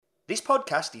This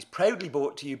podcast is proudly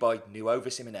brought to you by Nuova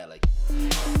Simonelli.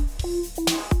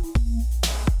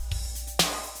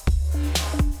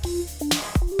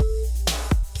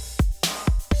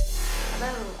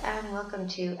 Hello and welcome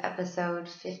to episode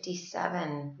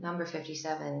 57, number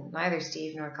 57. Neither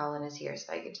Steve nor Colin is here,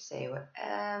 so I get to say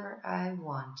whatever I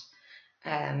want.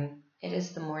 It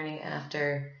is the morning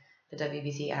after the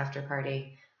WBC after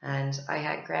party, and I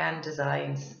had grand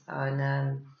designs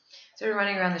on sort of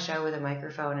running around the show with a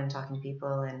microphone and talking to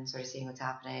people and sort of seeing what's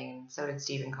happening. And so did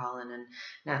Steve and Colin, and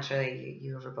naturally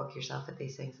you overbook yourself at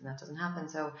these things and that doesn't happen.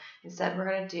 So instead we're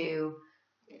going to do,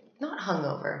 not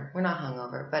hungover, we're not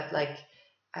hungover, but like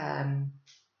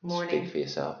morning. Speak for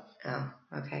yourself. Oh,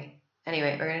 okay.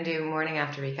 Anyway, we're going to do morning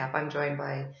after recap. I'm joined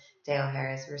by Dale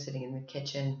Harris. We're sitting in the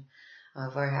kitchen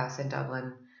of our house in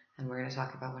Dublin, and we're going to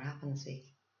talk about what happened this week.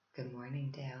 Good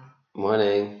morning, Dale.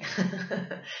 Morning.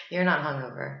 You're not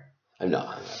hungover. I'm not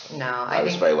hungover. No, I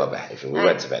was very well behaved. We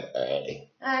went to bed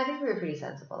early. I think we were pretty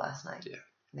sensible last night. Yeah.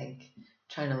 I think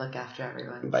trying to look after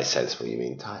everyone. By sensible, you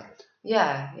mean tired?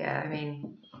 Yeah. I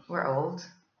mean, we're old.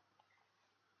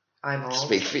 I'm old.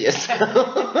 Speak for yourself.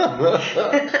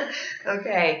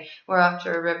 Okay, we're off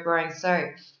to a rip-roaring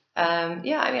start.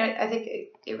 I think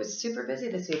it was super busy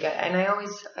this week, and I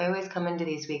always come into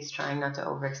these weeks trying not to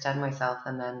overextend myself,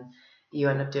 and then you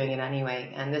end up doing it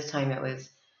anyway. And this time I was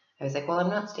like, well, I'm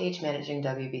not stage managing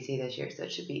WBC this year, so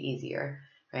it should be easier,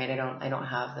 right? I don't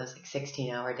have those like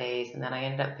 16-hour days, and then I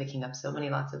ended up picking up so many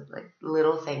lots of like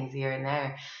little things here and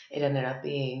there. It ended up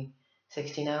being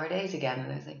 16-hour days again,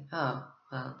 and I was like, oh,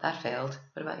 well, that failed.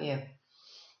 What about you?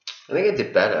 I think I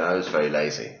did better. I was very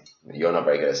lazy. You're not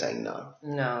very good at saying no.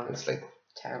 No. It's like,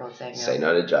 terrible at saying no. say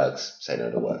no to drugs, say no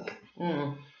to work.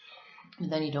 And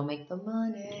then you don't make the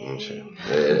money. Sure.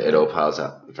 It all piles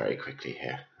up very quickly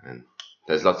here. And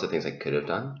there's lots of things I could have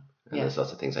done. And there's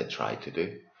lots of things I tried to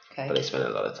do. Okay. But I spent a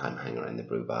lot of time hanging around the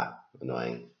brew bar,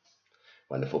 annoying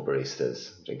wonderful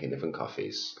baristas, drinking different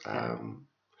coffees. Okay.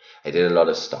 I did a lot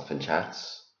of stop and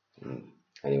chats.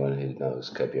 Anyone who knows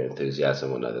Curb Your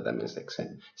Enthusiasm will know that means like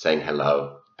saying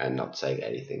hello and not saying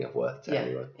anything of worth to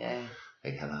anyone. Yeah.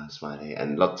 Like hello, smiley,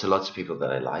 and lots of people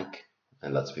that I like,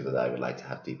 and lots of people that I would like to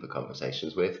have deeper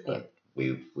conversations with. But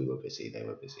we were busy, they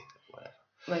were busy, whatever.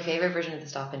 My favorite version of the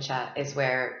stop and chat is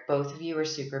where both of you are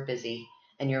super busy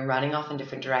and you're running off in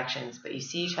different directions, but you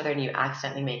see each other and you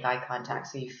accidentally make eye contact,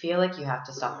 so you feel like you have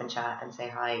to stop and chat and say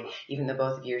hi, even though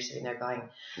both of you are sitting there going,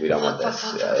 we don't want this.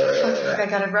 I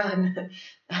gotta run.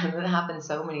 And it happened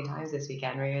so many times this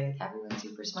weekend where you're like, everyone's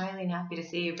super smiley and happy to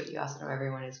see you, but you also know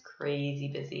everyone is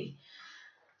crazy busy.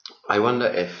 I wonder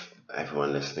if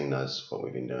everyone listening knows what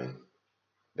we've been doing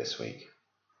this week.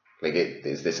 Like,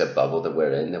 is this a bubble that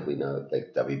we're in, that we know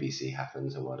like WBC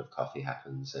happens and World of Coffee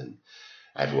happens and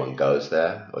everyone goes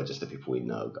there, or just the people we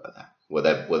know go there?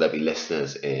 Will there be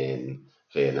listeners in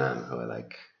Vietnam who are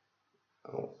like,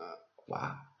 oh,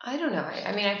 wow? I don't know.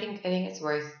 I mean, I think it's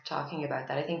worth talking about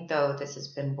that. I think though this has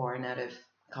been born out of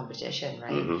competition,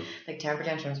 right? Mm-hmm. Like Temper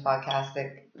Tantrums podcast,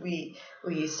 like we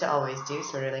used to always do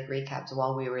sort of like recaps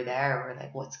while we were there, or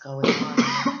like what's going on.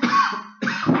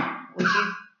 Would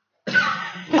you?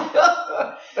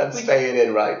 That's staying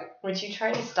in, right? Would you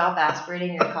try to stop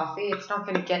aspirating your coffee? It's not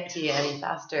going to get to you any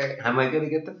faster. Am I going to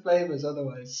get the flavors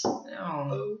otherwise?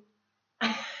 No.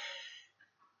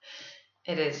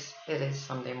 It is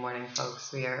Sunday morning,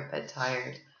 folks. We are a bit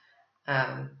tired.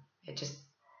 Just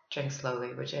drink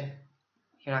slowly, would you?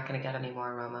 You're not going to get any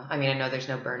more aroma. I mean, I know there's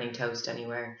no burning toast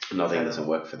anywhere. Nothing doesn't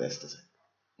work for this, does it?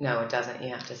 No, it doesn't. You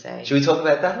have to say. Should we talk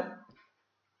about that?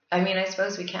 I mean, I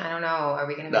suppose we can. I don't know. Are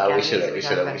we going to? No, we shouldn't. We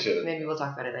shouldn't. Maybe we'll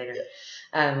talk about it later.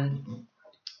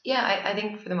 Yeah. I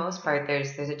think for the most part,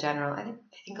 there's a general. I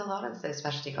think a lot of the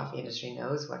specialty coffee industry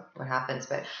knows what happens,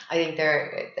 but I think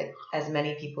as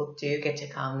many people do get to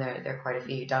come, there are quite a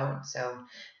few who don't. So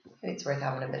it's worth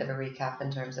having a bit of a recap in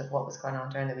terms of what was going on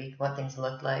during the week, what things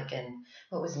looked like, and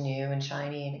what was new and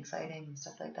shiny and exciting and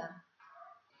stuff like that.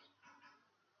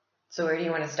 So where do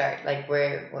you want to start? Like,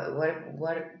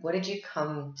 what did you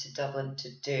come to Dublin to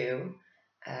do?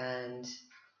 And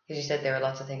because you said there were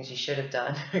lots of things you should have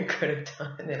done and could have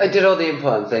done. I did all the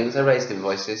important things. I raised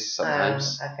invoices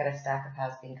sometimes. I've got a stack of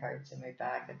has-been cards in my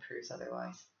bag that proves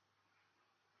otherwise.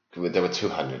 There were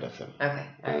 200 of them. Okay.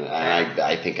 And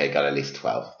I think I got at least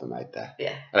 12 of them out there.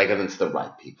 Yeah. And I got them to the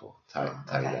right people.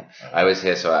 Okay. I was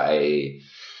here, so I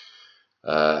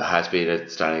has been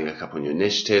starting a couple new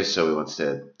initiatives, so we wanted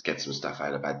to get some stuff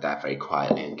out about that very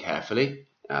quietly and carefully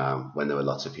when there were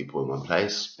lots of people in one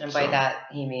place. And by that,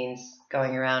 he means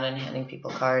going around and handing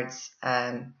people cards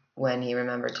when he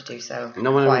remembered to do so.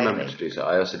 No one quietly. remembered to do so.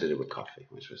 I also did it with coffee,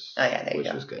 which was there you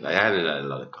go. was good. I handed out a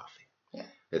lot of coffee.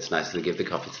 it's nice to give the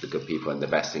coffee to the good people, and the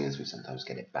best thing is we sometimes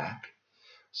get it back.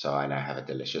 So I now have a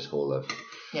delicious haul of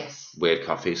weird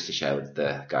coffees to share with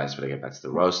the guys when I get back to the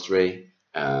roastery.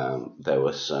 There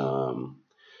was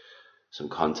some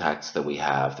contacts that we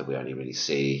have that we only really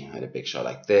see at a big show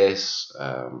like this.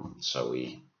 So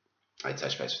I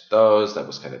touched base with those. That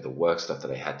was kind of the work stuff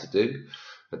that I had to do.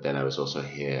 But then I was also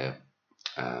here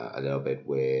a little bit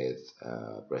with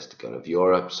Barista Guild of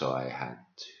Europe. So I had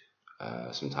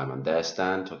some time on their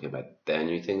stand talking about their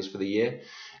new things for the year.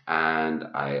 And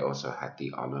I also had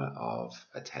the honor of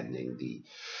attending the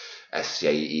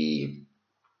SCAE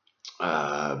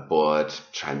board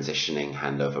transitioning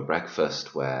handover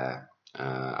breakfast, where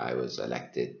I was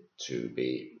elected to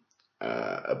be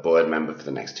a board member for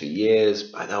the next 2 years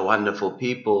by the wonderful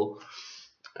people.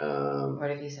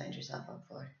 What have you signed yourself up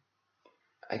for?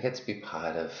 I get to be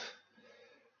part of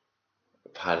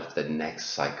the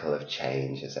next cycle of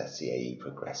change as SCAE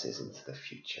progresses into the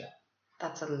future.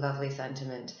 That's a lovely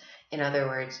sentiment. In other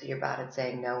words, you're bad at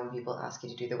saying no when people ask you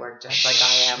to do the work, just like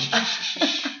I am.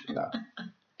 No,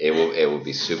 it will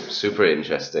be super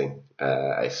interesting.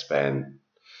 I spent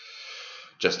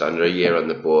just under a year on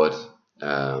the board,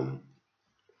 from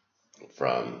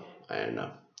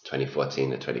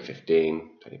 2014 to 2015.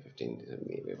 2015,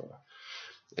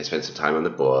 I spent some time on the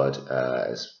board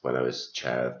as when I was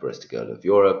chair of Barista Guild of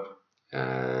Europe,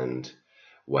 and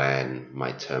when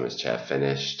my term as chair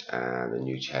finished and a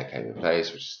new chair came in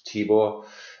place, which is Tibor,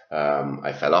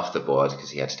 I fell off the board because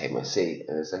he had to take my seat.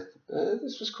 And it was like,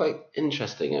 this was quite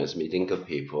interesting. I was meeting good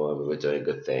people and we were doing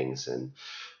good things. And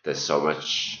there's so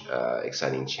much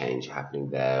exciting change happening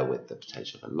there with the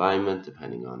potential alignment,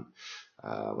 depending on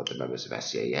what the members of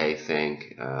SCAA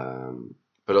think.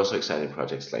 But also exciting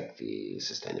projects like the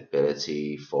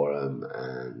Sustainability Forum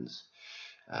and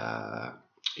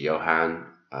Johan,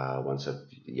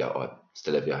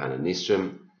 still have Johan and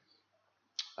Nystrom,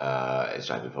 is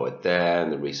driving forward there,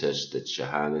 and the research that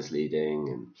Johan is leading,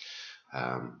 and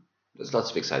there's lots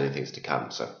of exciting things to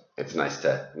come. So it's nice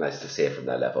to see it from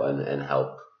that level and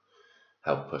help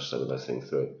push some of those things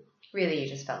through. Really, you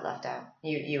just felt left out.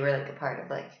 You were like a part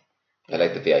of like. I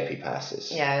like the VIP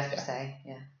passes. Yeah, I was gonna say,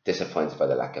 yeah. Disappointed by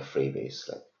the lack of freebies.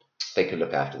 Like, they could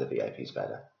look after the VIPs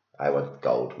better. I want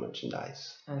gold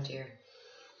merchandise. Oh dear.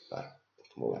 But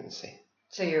we'll wait and see.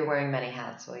 So you were wearing many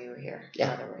hats while you were here, in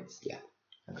other words? Yeah.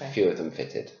 Okay. A few of them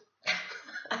fitted.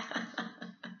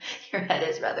 Your head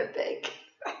is rather big.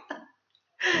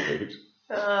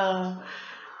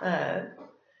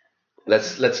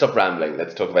 Let's stop rambling.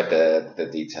 Let's talk about the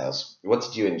details. What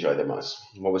did you enjoy the most?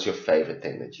 What was your favorite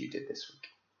thing that you did this week?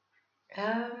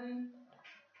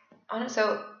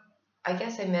 So I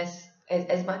guess I miss,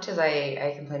 as much as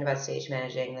I complain about stage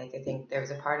managing, like I think there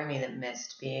was a part of me that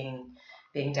missed being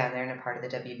down there and a part of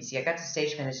the WBC. I got to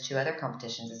stage manage 2 other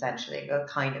competitions, essentially,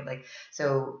 kind of like,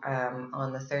 so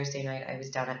on the Thursday night I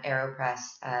was down at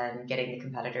AeroPress and getting the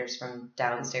competitors from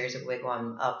downstairs at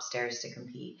Wigwam upstairs to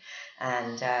compete,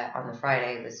 and on the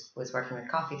Friday was working with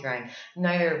coffee throwing,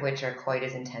 neither of which are quite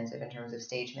as intensive in terms of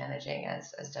stage managing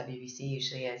as WBC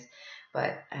usually is,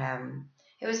 but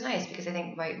it was nice because I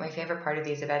think my favorite part of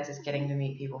these events is getting to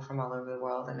meet people from all over the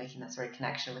world and making that sort of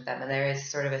connection with them. And there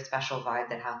is sort of a special vibe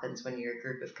that happens when you're a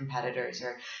group of competitors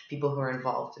or people who are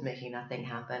involved in making that thing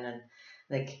happen. And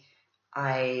like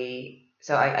I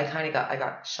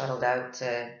got shuttled out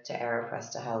to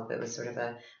AeroPress to help. It was sort of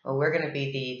we're going to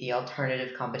be the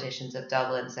alternative competitions of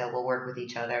Dublin, so we'll work with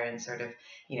each other and sort of,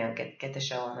 get the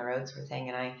show on the road sort of thing.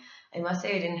 And I must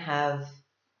say I didn't have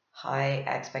high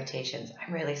expectations.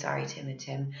 I'm really sorry, Tim and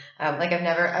Tim. Like I've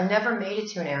never made it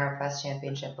to an AeroPress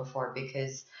championship before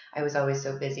because I was always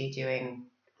so busy doing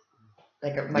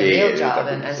like my real job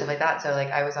and stuff like that. So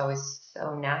like I was always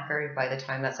so knackered by the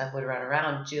time that stuff would run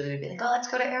around. Julie would be like, "Oh, let's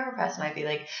go to AeroPress," and I'd be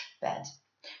like, "Bed,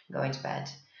 I'm going to bed."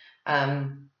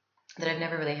 That I've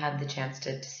never really had the chance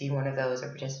to see one of those or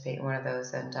participate in one of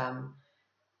those, and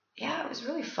yeah, it was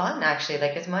really fun actually.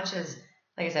 Like as much as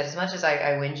I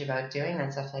whinge about doing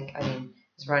that stuff, like, I mean,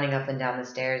 I was running up and down the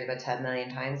stairs about 10 million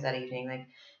times that evening. Like,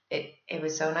 it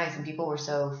was so nice, and people were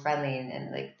so friendly,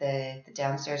 and like, the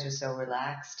downstairs was so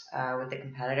relaxed with the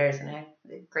competitors, and I had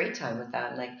a great time with that.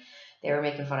 And, like, they were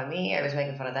making fun of me, I was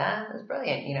making fun of them. It was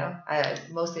brilliant, I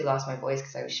mostly lost my voice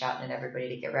because I was shouting at everybody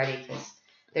to get ready because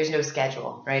there's no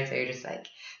schedule, right? So you're just like,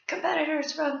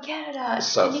 competitors from Canada.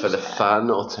 So for the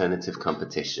fun alternative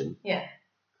competition. Yeah.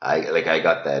 I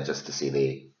got there just to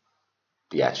see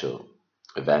the actual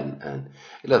event, and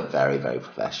it looked very, very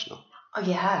professional. Oh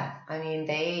yeah, I mean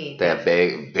they have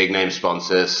big name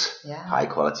sponsors, yeah, high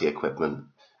quality equipment,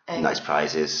 and nice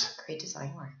prizes, great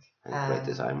design work. Great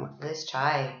design work. Liz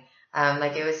Chai,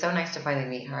 Like it was so nice to finally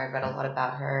meet her. I read a lot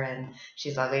about her, and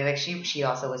she's lovely. Like she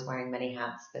also was wearing many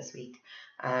hats this week.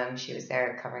 She was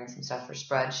there covering some stuff for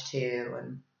Sprudge too,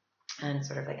 and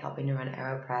sort of like helping to run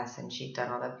AeroPress, and she'd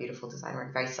done all that beautiful design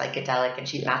work, very psychedelic, and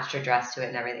she matched her dress to it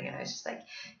and everything, and I was just like,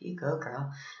 you go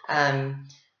girl.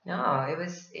 No, it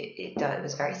was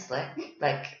very slick.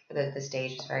 Like the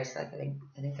stage was very slick.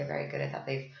 I think they're very good at that.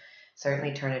 They've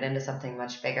certainly turned it into something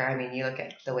much bigger. I mean, you look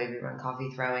at the way we run coffee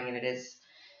throwing, and it is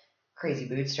crazy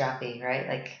bootstrappy, right?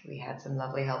 Like we had some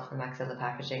lovely help from Maxilla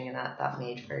Packaging, and that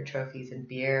made for trophies and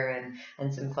beer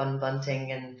and some fun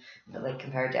bunting, and but like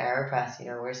compared to AeroPress,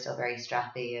 we're still very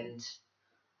strappy and.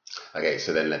 Okay,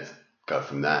 so then let's go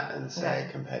from that and say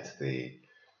compared to the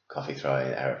coffee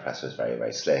throwing, AeroPress was very,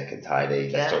 very slick and tidy.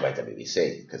 Let's talk about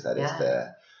WBC, because that is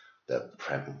the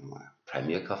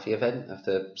premier coffee event of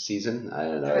the season. I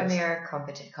don't know. Premier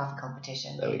coffee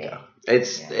competition. There we go.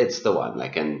 It's the one,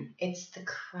 like, and it's the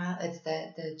crown. It's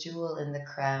the jewel in the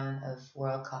crown of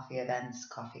world coffee events,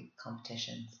 coffee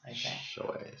competitions. I guess.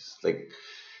 Sure is. Like,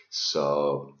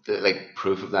 so like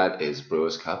proof of that is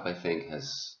Brewers Cup. I think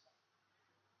has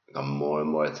got more and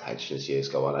more attention as years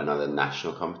go on. I know the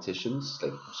national competitions,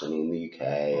 like certainly in the UK,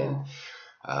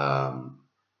 and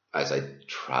as I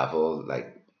travel,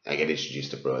 like I get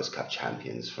introduced to Brewers Cup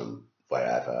champions from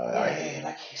wherever.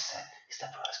 Like he's the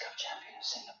Brewers Cup champion of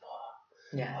Singapore.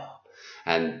 Yeah. Oh.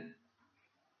 And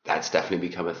that's definitely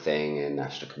become a thing in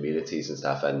national communities and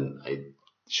stuff. And I'm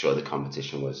sure the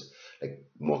competition was like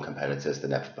more competitors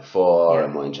than ever before,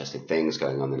 and more interesting things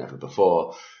going on than ever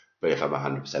before. But if I'm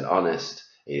 100% honest,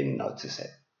 I didn't notice it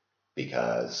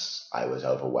because I was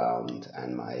overwhelmed,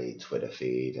 and my Twitter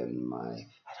feed and I don't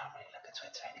really look at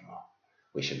Twitter anymore.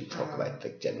 We shouldn't talk about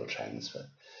like general trends, but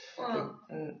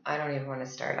I don't even want to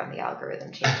start on the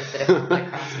algorithm changes that have come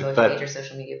across most major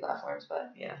social media platforms,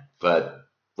 but yeah. But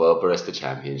World Barista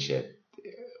Championship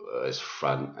was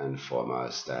front and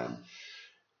foremost, and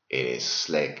it is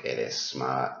slick, it is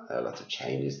smart. There are lots of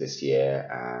changes this year,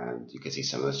 and you can see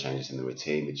some of those changes in the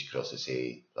routine, but you could also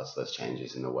see lots of those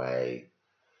changes in the way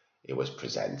it was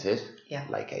presented,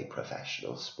 like a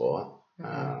professional sport.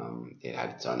 It had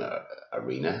its own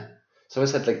arena. So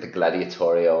it's had like the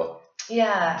gladiatorial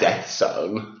death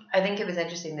zone. I think it was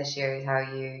interesting this year how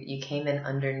you came in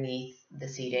underneath the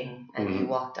seating and you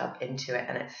walked up into it,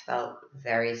 and it felt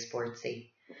very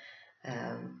sportsy.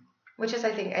 Which is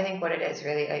I think what it is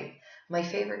really. Like my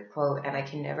favorite quote, and I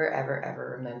can never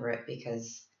ever remember it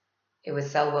because it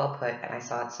was so well put and I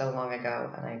saw it so long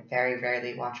ago, and I very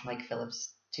rarely watch Mike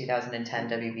Phillips' 2010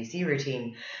 WBC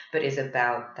routine, but is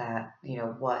about that,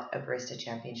 what a barista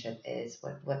championship is,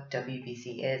 what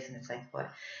WBC is, and it's like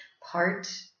what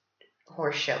part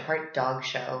horse show, part dog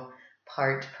show,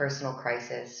 part personal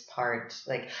crisis, part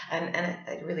like, and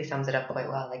it really sums it up quite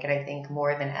well. Like, and I think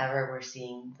more than ever we're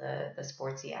seeing the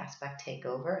sportsy aspect take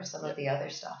over some of the other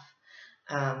stuff,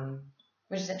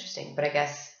 which is interesting. But I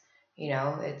guess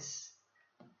it's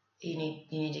you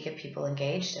need to get people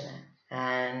engaged in it,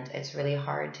 and it's really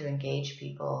hard to engage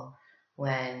people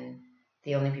when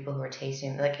the only people who are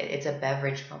tasting, like, it's a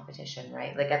beverage competition,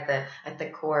 right? Like at the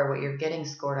core, what you're getting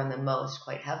scored on the most,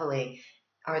 quite heavily,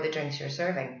 are the drinks you're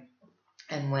serving.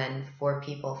 And when 4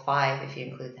 people, 5 if you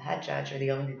include the head judge, are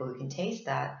the only people who can taste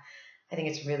that, I think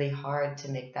it's really hard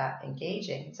to make that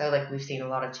engaging. So like we've seen a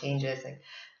lot of changes. Like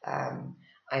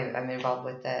I'm involved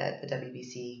with the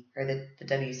WBC or the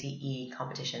WCE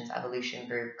competitions evolution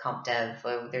group, Comp Dev.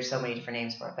 There's so many different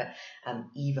names for it, but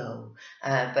Evo.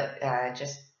 But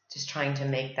just trying to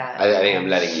make that. I think I'm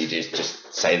letting you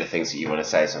just say the things that you want to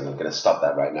say, so I'm going to stop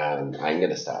that right now, and I'm going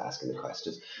to start asking the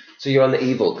questions. So you're on the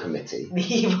Evil Committee. The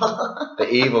Evil. The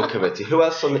Evil Committee. Who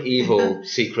else on the Evil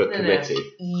Secret Committee?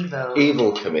 Evo.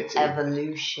 Evil Committee.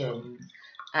 Evolution.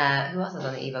 Who else is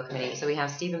on the Evo Committee? So we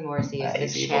have Stephen Morrissey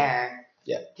as the chair.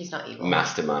 Yeah. He's not evil.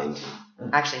 Mastermind.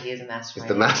 Actually, he is a mastermind.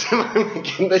 He's the mastermind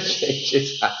making the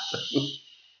changes happen.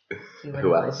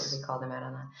 Who else? We called him out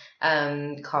on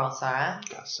that. Carl Sara.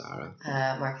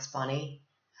 Marcus Bonney.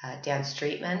 Dan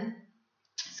Streetman.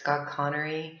 Scott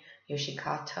Connery. Yoshi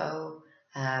Kato.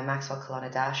 Maxwell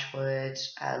Kalana Dashwood.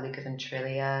 Luca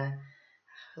Ventrilia.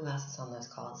 Who else is on those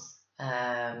calls?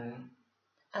 And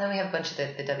then we have a bunch of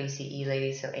the WCE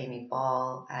ladies. So Amy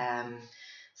Ball.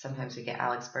 Sometimes we get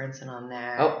Alex Burnson on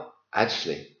there. Oh,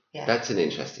 actually, that's an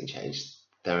interesting change.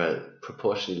 There are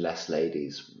proportionally less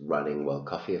ladies running World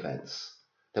Coffee events.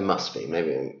 There must be.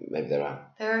 Maybe there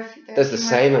are. There's the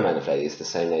same amount of ladies. The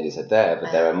same ladies are there,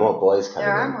 but there are more boys coming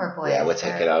in. There are more boys. Yeah, we're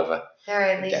taking over. There are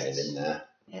at least get it in there.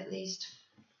 At least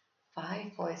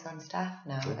 5 boys on staff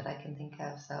now that I can think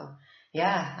of. So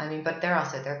Yeah, I mean, but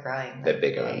they're growing. They're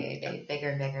bigger They bigger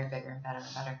and bigger and bigger and better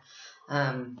and better.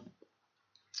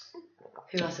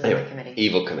 Who else is on Anyway, the committee?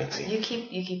 Evil Committee. You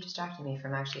keep distracting me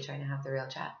from actually trying to have the real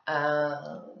chat.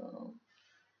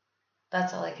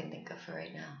 That's all I can think of for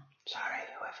right now. Sorry,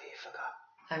 whoever you forgot.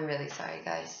 I'm really sorry,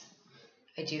 guys.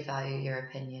 I do value your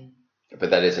opinion. But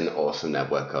that is an awesome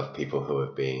network of people who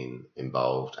have been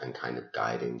involved and kind of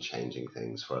guiding, changing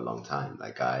things for a long time.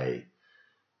 Like I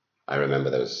remember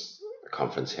there was a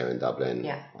conference here in Dublin,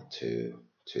 Yeah.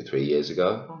 2-3 years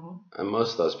ago, and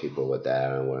most of those people were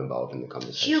there and were involved in the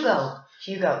conversation.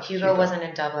 Hugo wasn't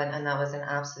in Dublin, and that was an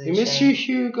absolute shame. We miss you,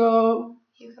 Hugo.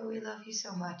 Hugo, we love you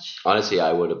so much. Honestly,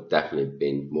 I would have definitely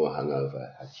been more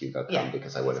hungover had Hugo come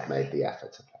because I would have made the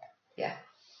effort to play. Yeah.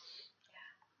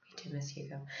 We do miss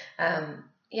Hugo. I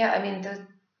mean,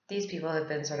 these people have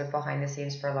been sort of behind the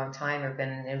scenes for a long time, or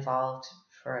been involved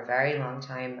for a very long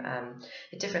time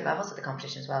at different levels of the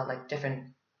competition as well. Like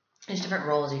there's different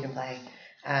roles you can play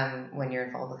when you're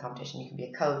involved with competition. You can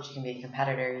be a coach, you can be a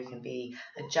competitor, you can be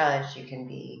a judge, you can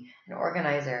be an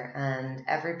organizer, and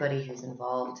everybody who's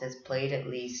involved has played at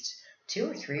least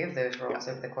 2 or 3 of those roles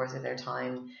over the course of their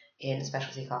time in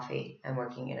specialty coffee and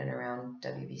working in and around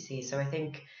WBC. So I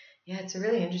think, yeah, it's a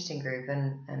really interesting group,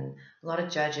 and a lot of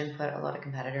judge input, a lot of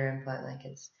competitor input. Like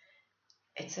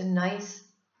it's a nice,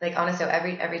 like, honestly,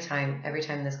 every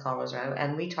time this call rolls around,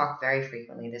 and we talk very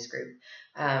frequently, this group,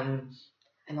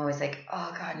 I'm always like,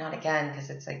 oh God, not again, because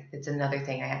it's like, it's another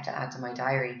thing I have to add to my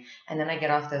diary. And then I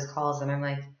get off those calls and I'm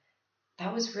like,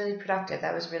 that was really productive.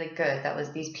 That was really good.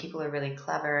 These people are really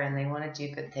clever and they want to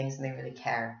do good things and they really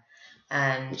care.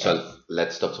 And so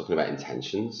let's stop talking about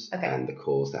intentions and the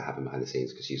calls that happen behind the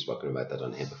scenes, because you've spoken about that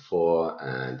on here before.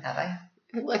 And have I?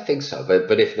 I think so,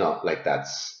 but if not, like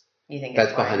that's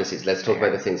behind the scenes. Let's talk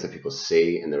about the things that people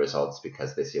see in the results,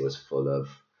 because this year was full of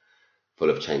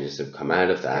changes that have come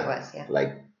out of that. It was, yeah.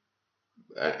 Like,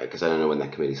 because I don't know when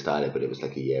that committee started, but it was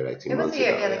like a year, 18 months ago.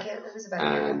 It was about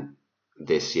a year. And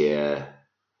this year,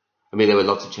 I mean, there were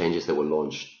lots of changes that were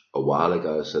launched a while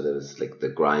ago. So there was like the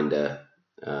grinder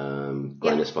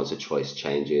sponsored choice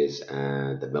changes,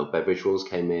 and the milk beverage rules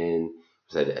came in.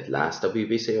 Was that at last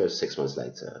WBC or 6 months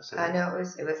later? No,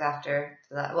 it was after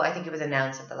that. Well, I think it was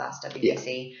announced at the last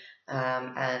WBC.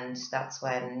 And that's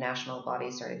when national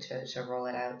bodies started to roll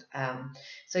it out.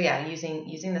 So yeah,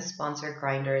 using the sponsored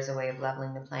grinder as a way of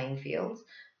leveling the playing field,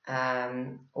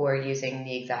 or using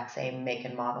the exact same make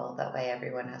and model. That way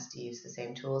everyone has to use the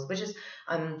same tools, which is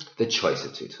the choice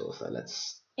of 2 tools. So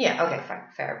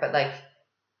fair, but like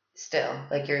still,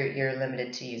 like you're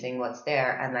limited to using what's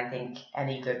there, and I think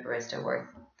any good barista worth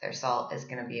their salt is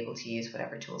going to be able to use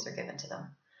whatever tools are given to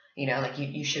them. You know, like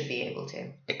you should be able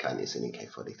to. I can't use an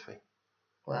EK43.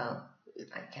 Well,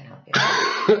 I can't help you.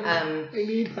 I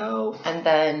need help. And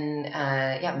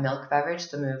then, milk beverage,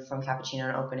 the move from cappuccino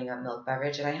and opening up milk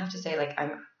beverage. And I have to say, like,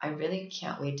 I really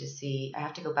can't wait to see. I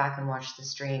have to go back and watch the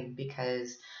stream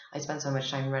because I spent so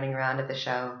much time running around at the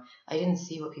show. I didn't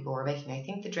see what people were making. I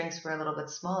think the drinks were a little bit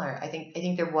smaller. I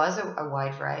think there was a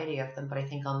wide variety of them, but I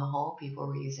think on the whole, people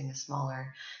were using a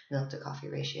smaller milk to coffee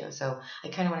ratio. So I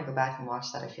kind of want to go back and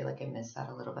watch that. I feel like I missed that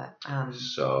a little bit.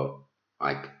 So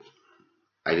I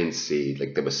didn't see,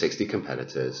 like, there were 60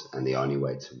 competitors, and the only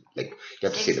way to, like, you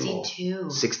have to see them all.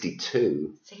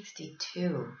 62.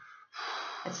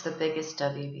 It's the biggest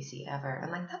WBC ever.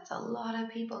 And, like, that's a lot of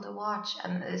people to watch.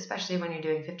 And especially when you're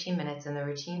doing 15 minutes and the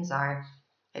routines are,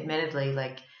 admittedly,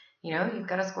 like, you know, you've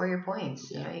got to score your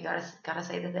points. Yeah. You know, you gotta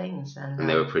say the things. And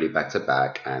they were pretty back to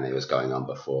back, and it was going on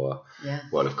before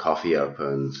World of Coffee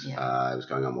opened. Yeah. It was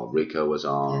going on while Rico was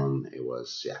on.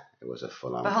 Yeah. It was a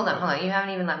full on. But hold on. You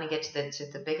haven't even let me get to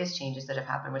the biggest changes that have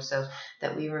happened,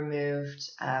 that we removed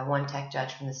one tech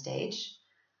judge from the stage,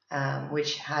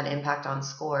 which had impact on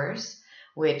scores,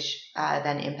 which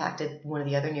then impacted one of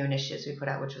the other new initiatives we put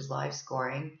out, which was live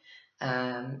scoring.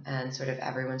 And sort of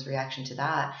everyone's reaction to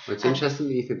that. It's interesting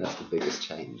that you think that's the biggest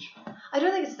change. I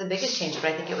don't think it's the biggest change, but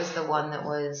I think it was the one that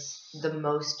was the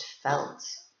most felt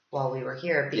while we were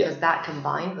here, because that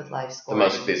combined with live scoring. The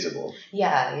most visible.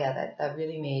 Yeah, that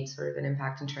really made sort of an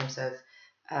impact in terms of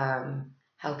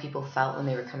how people felt when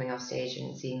they were coming off stage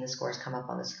and seeing the scores come up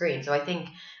on the screen. So I think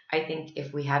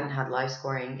if we hadn't had live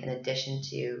scoring in addition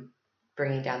to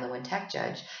bringing down the one tech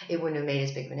judge, it wouldn't have made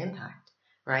as big of an impact,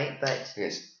 right? But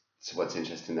so what's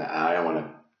interesting, that I don't want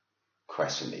to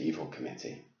question the evil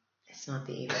committee. It's not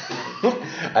the evil committee.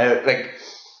 I like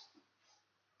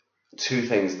 2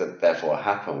 things that therefore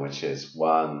happen, which is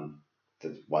one,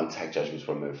 the one tech judge was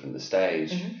removed from the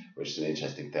stage, which is an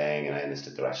interesting thing, and I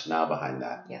understood the rationale behind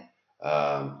that. Yeah.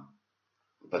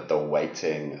 But the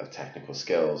weighting of technical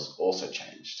skills also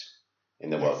changed. in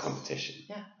the world competition.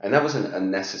 Yeah. And that was an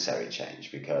unnecessary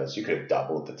change because you could have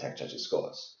doubled the tech judges'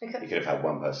 scores. You could have had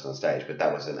one person on stage, but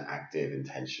that was an active,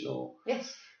 intentional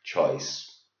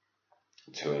choice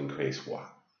to increase what?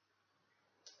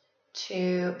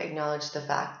 To acknowledge the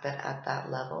fact that at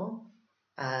that level,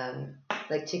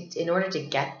 in order to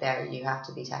get there, you have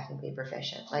to be technically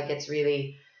proficient. Like it's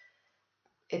really,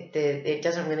 it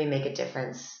doesn't really make a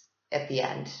difference at the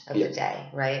end of the day,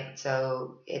 right?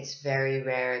 So it's very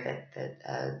rare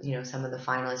that some of the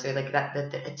finalists or like that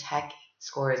the tech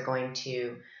score is going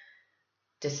to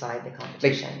decide the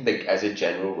competition. Like as a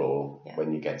general rule,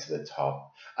 when you get to the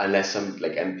top, unless and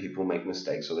people make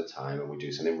mistakes all the time, and we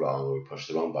do something wrong, or we push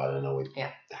the wrong button, or we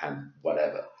hand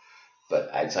whatever. But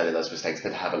outside of those mistakes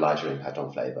that have a larger impact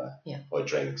on flavor or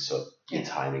drinks or your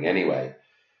timing anyway,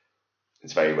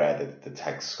 it's very rare that the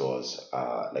tech scores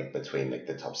are like between like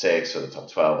the top 6 or the top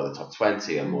 12 or the top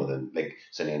 20 and more than like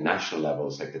certainly in national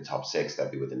levels, like the top 6 they'll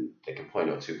be within like a point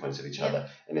or 2 points of each other,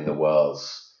 and in the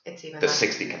worlds it's even the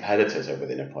 60 competitors are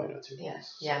within a point or 2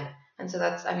 points. And so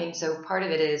that's so part of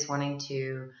it is wanting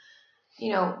to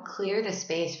clear the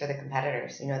space for the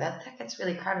competitors. That gets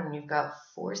really crowded when you've got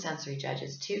 4 sensory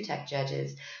judges, 2 tech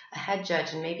judges, a head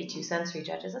judge, and maybe 2 sensory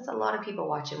judges. That's a lot of people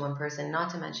watching one person,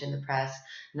 not to mention the press,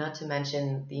 not to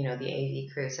mention, the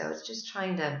AV crew. So it's just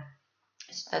trying to,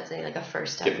 that's like a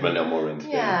first step. Give them a little more room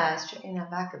to straightening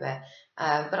that back a bit.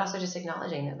 But also just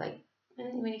acknowledging that, like,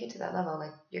 when you get to that level,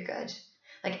 like, you're good.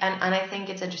 Like, and I think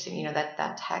it's interesting,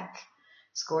 that tech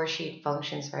score sheet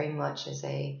functions very much as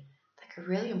a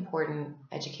really important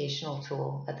educational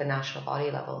tool at the national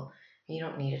body level. You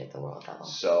don't need it at the world level.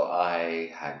 So I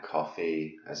had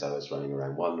coffee as I was running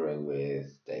around wandering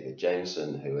with David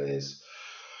Jameson, who is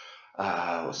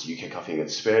was the UK Coffee and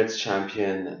Good Spirits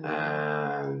champion,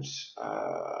 and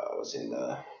was in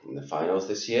the finals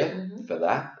this year for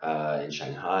that in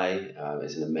Shanghai.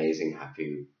 He's an amazing,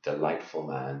 happy, delightful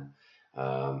man,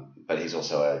 but he's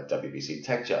also a WBC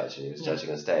tech judge, and he was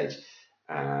judging on stage.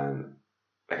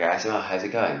 Like I asked him, how's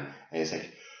it going? And he's like,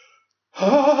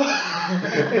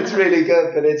 it's really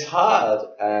good, but it's hard.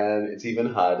 And it's even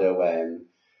harder when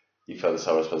you feel this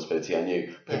whole responsibility on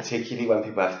you, particularly when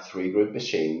people have 3 group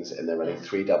machines and they're running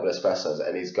 3 double espressos,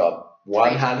 and he's got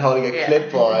one hand holding a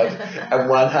clipboard and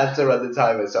one hand to run the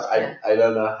timer. So I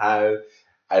don't know how,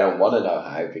 I don't want to know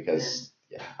how, because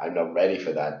I'm not ready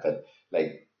for that. But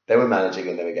like, they were managing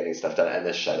and they were getting stuff done, and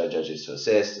there's shadow judges to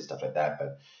assist and stuff like that.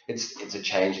 But it's a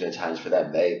change and a challenge for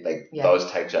them. They those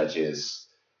tech judges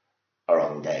are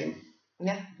on game.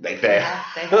 Yeah, like they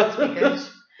have to be good.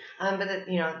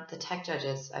 But the tech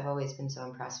judges, I've always been so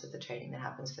impressed with the training that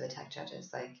happens for the tech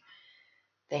judges. Like,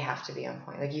 they have to be on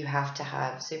point. Like, you have to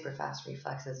have super fast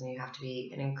reflexes, and you have to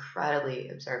be an incredibly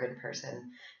observant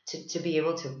person to be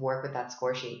able to work with that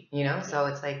score sheet. So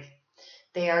it's like,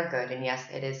 they are good, and yes,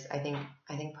 it is. I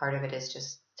think part of it is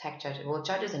just tech judges. Well,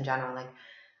 judges in general. Like,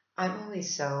 I'm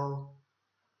always so,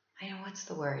 what's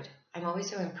the word? I'm always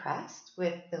so impressed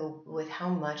with how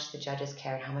much the judges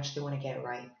care and how much they want to get it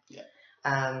right. Yeah.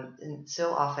 And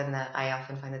so often that I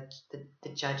often find that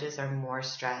the judges are more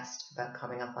stressed about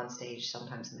coming up on stage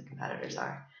sometimes than the competitors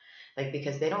are. Like,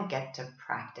 because they don't get to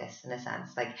practice, in a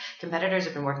sense. Like, competitors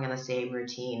have been working on the same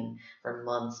routine for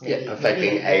months, maybe.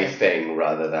 Perfecting a thing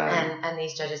rather than... And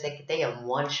these judges, they have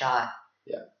one shot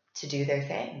to do their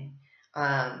thing.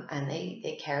 And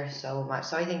they care so much.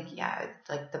 So I think,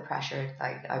 like, the pressure,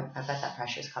 like, I bet that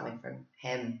pressure is coming from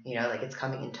him, like, it's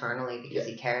coming internally because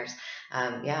he cares.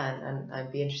 And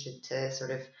I'd be interested to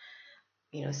sort of,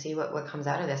 see what comes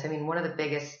out of this. I mean, one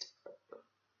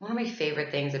of my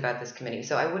favorite things about this committee,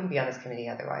 so I wouldn't be on this committee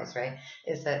otherwise, right,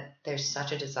 is that there's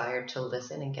such a desire to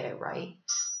listen and get it right,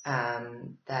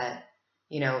 that,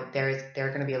 there are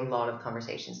going to be a lot of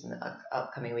conversations in the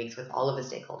upcoming weeks with all of the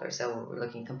stakeholders. So we're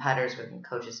looking at competitors, we're looking at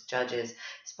coaches, judges,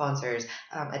 sponsors,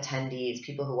 attendees,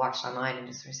 people who watched online, and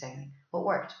just sort of saying, what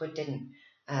worked, what didn't,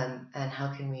 and how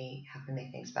can we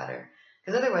make things better?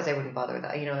 Because otherwise I wouldn't bother with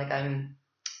that. Like, I'm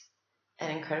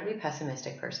an incredibly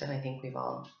pessimistic person. I think we've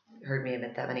all heard me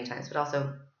admit that many times, but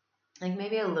also like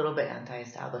maybe a little bit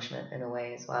anti-establishment in a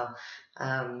way as well,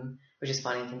 which is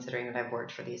funny considering that I've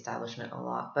worked for the establishment a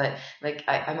lot. But like,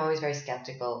 I'm always very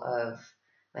skeptical of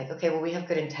like, okay, well, we have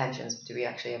good intentions, but do we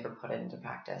actually ever put it into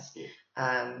practice?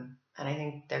 And I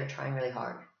think they're trying really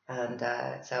hard. And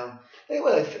so...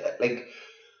 Well, like,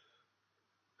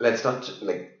 let's not,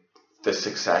 like, the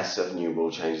success of new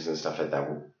rule changes and stuff like that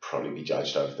will probably be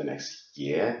judged over the next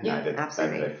year. Yeah,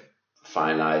 absolutely. They've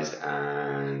finalized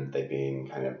and they've been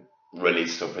kind of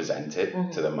released or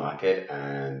presented to the market,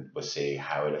 and we'll see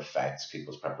how it affects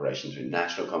people's preparations for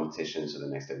national competitions or the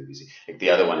next WBC. Like,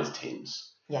 the other one is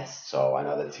teams. Yes. So I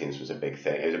know that teams was a big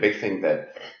thing. It was a big thing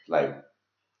that, like,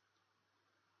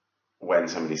 when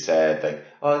somebody said, like,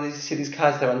 oh, did you see these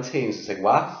cars, they're on teams? It's like,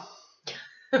 what?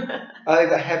 Oh, they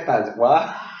got headbands.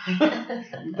 What?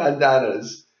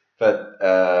 Bandanas. But,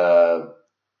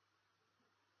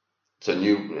 so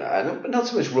not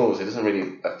so much rules. It doesn't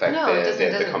really affect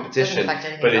the competition.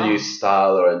 But a new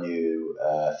style or a new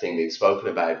thing they'd spoken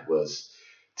about was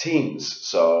teams.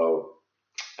 So,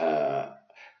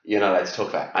 you're not allowed to talk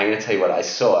about it. I'm going to tell you what I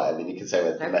saw, and then you can say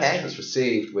what the message was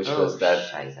received, which was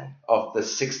that of the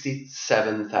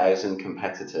 67,000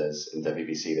 competitors in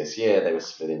WBC this year, they were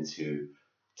split into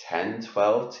 10,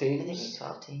 12 teams. I think it was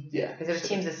 12 teams. Yeah. Because there were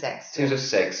teams of 6. Teams of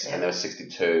 6, and there were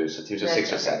 62, so teams of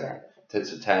 6 or 7. Right.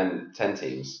 So 10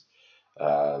 teams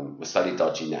with slightly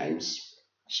dodgy names.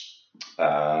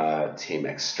 Team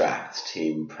Extract,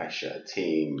 Team Pressure,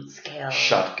 Team Scale.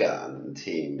 Shotgun,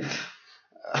 Team...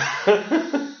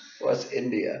 What's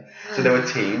India? So there were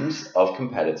teams of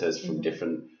competitors from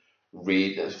different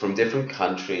from different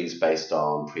countries based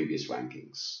on previous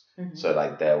rankings. So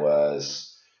like there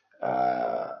was,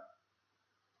 I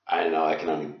don't know, I can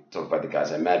only talk about the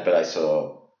guys I met, but I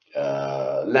saw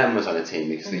Lem was on a team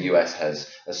because the US has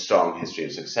a strong history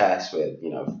of success with,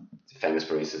 you know, famous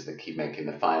baristas that keep making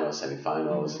the finals,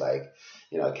 semi-finals, like,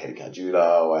 you know, Katie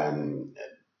Cajulo and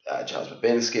Charles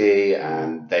Babinski,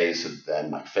 and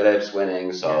Mike Phillips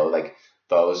winning. So like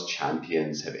those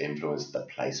champions have influenced the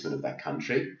placement of that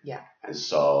country. Yeah. And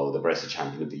so the barista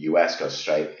champion of the US goes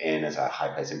straight in as a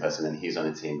high placing person, and he's on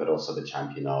a team, but also the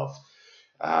champion of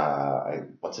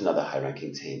what's another high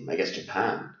ranking team? I guess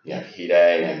Japan. Yeah.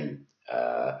 Hide and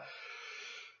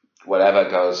whatever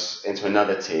goes into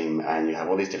another team, and you have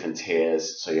all these different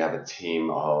tiers. So you have a team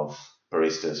of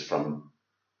baristas from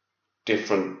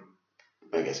different,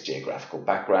 I guess, geographical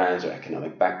backgrounds or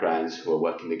economic backgrounds who are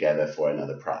working together for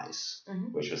another prize,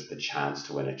 which was the chance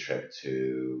to win a trip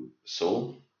to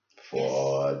Seoul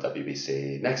for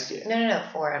WBC next year. No,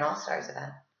 for an All-Stars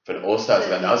event. For an All-Stars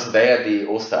event. Oh, so they are the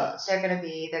All-Stars. They're gonna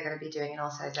be doing an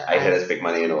All-Stars event. I hear there's big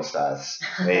money in All-Stars.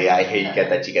 I hear you get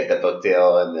the book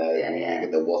deal and you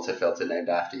get the water filter named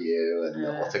after you and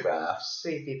the autographs.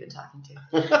 Who have you been talking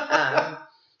to?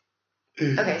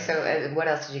 Okay, so what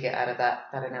else did you get out of that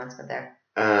announcement there?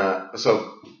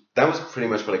 So that was pretty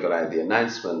much what I got out of the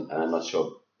announcement, and I'm not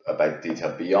sure about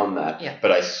detail beyond that. Yeah.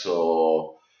 But I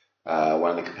saw one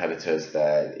of the competitors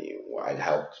that I'd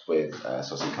helped with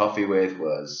sourcing coffee with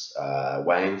was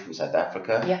Wayne from South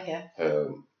Africa. Yeah.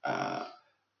 Who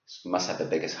must have the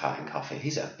biggest heart in coffee.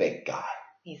 He's a big guy.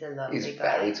 He's a lovely guy. He's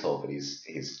very tall, but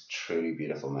he's truly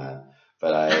beautiful man.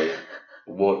 But I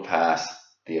walked past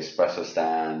the espresso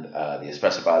stand, the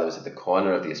espresso bar that was at the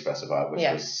corner of the espresso bar, which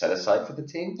was set aside for the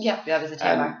team. Yeah, that was a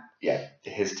team bar. Yeah,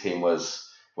 his team was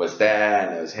there,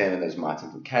 and there was him, and there was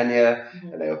Martin from Kenya,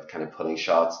 and they were kind of pulling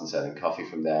shots and selling coffee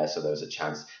from there. So there was a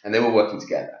chance, and they were working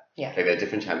together. Yeah, like they had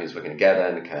different champions working together,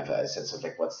 and kind of a sense of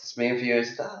like, what's this mean for you? I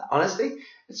said, honestly,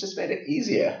 it's just made it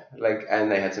easier. Like,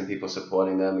 and they had some people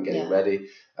supporting them and getting ready.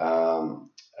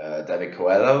 David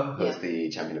Coelho, who was the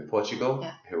champion of Portugal,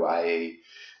 who I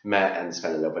met and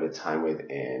spent a little bit of time with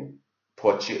in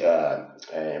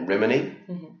Rimini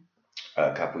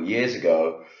a couple of years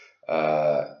ago.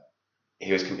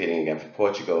 He was competing again for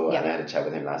Portugal, and I had a chat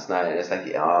with him last night, and it's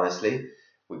like, honestly,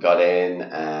 we got in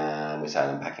and we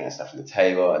started unpacking our stuff on the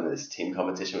table, and this team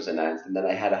competition was announced, and then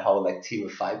I had a whole like team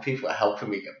of 5 people helping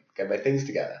me get my things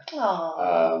together.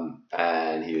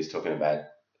 And he was talking about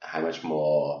how much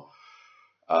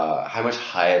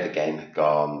higher the game had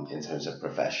gone in terms of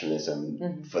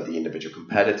professionalism for the individual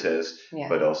competitors,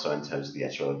 but also in terms of the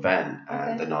actual event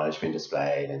and the knowledge being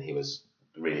displayed. And he was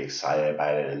really excited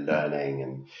about it and learning.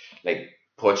 And like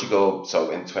Portugal,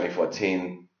 so in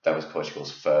 2014, that was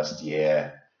Portugal's first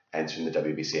year entering the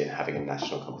WBC and having a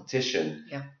national competition.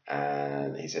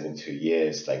 And he said in 2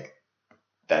 years, like,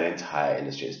 that entire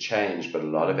industry has changed, but a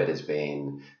lot of it has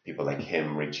been people like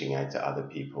him reaching out to other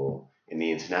people in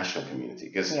the international community,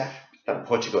 because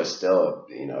Portugal is still,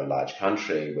 you know, a large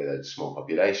country with a small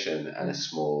population and a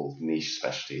small niche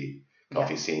specialty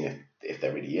coffee scene, if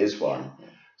there really is one.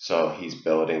 So he's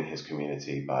building his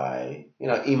community by, you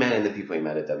know, emailing the people he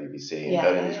met at WBC and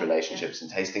building these relationships and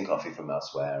tasting coffee from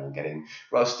elsewhere and getting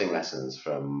roasting lessons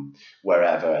from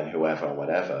wherever and whoever and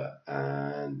whatever.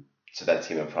 And so that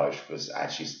team approach was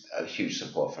actually a huge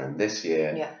support for him this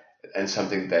year, and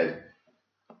something that,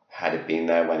 had it been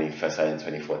there when he first started in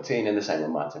 2014, and the same with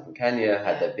Martin from Kenya,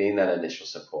 had there been that initial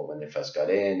support when they first got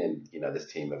in, and, you know,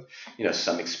 this team of, you know,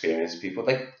 some experienced people,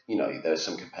 like, you know, there's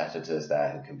some competitors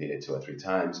there who competed 2 or 3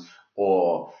 times,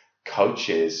 or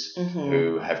coaches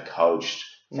who have coached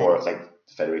for like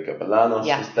Federico Bolanos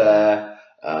Yeah. was there.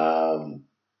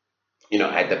 You know,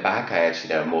 at the back,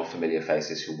 there are more familiar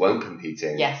faces who weren't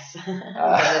competing. Yes. Than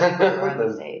the people who were on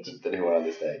the stage. Than who were on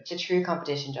the stage. The true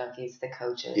competition junkies, the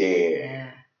coaches.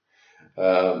 Yeah.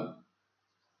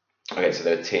 Okay, so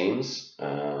there are teams,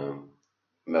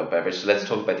 milk beverage. So let's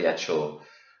talk about the actual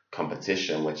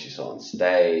competition, which you saw on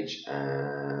stage,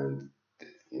 and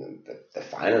the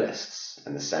finalists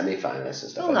and the semi-finalists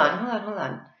and stuff. Hold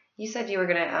on. You said you were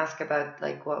going to ask about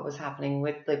like what was happening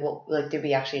with did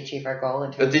we actually achieve our goal?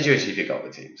 Did you achieve your goal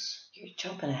with teams? You're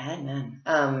jumping ahead, man.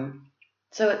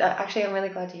 So actually, I'm really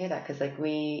glad to hear that because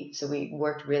we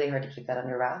worked really hard to keep that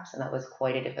under wraps, and that was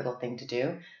quite a difficult thing to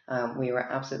do. We were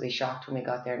absolutely shocked when we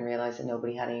got there and realized that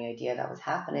nobody had any idea that was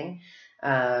happening.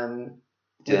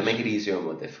 Did that make it easier or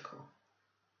more difficult?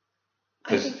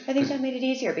 I think that made it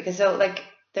easier because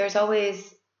there's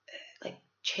always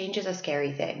change is a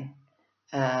scary thing.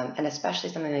 And especially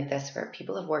something like this where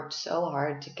people have worked so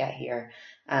hard to get here.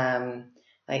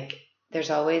 There's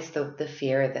always the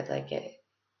fear that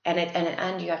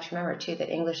and you have to remember too that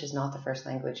English is not the first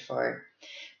language for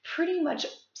pretty much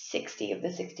 60 of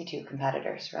the 62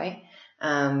 competitors, right?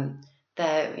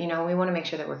 That we want to make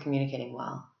sure that we're communicating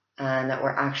well and that we're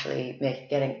actually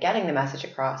getting the message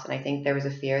across. And I think there was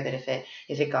a fear that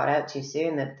if it got out too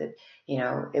soon that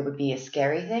it would be a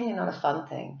scary thing and not a fun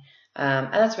thing.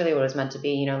 And that's really what it was meant to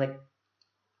be.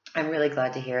 I'm really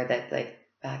glad to hear that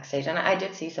backstage, and I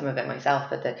did see some of it myself,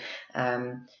 but that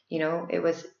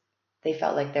they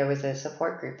felt like there was a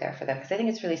support group there for them, because I think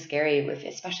it's really scary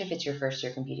especially if it's your first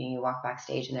year competing. You walk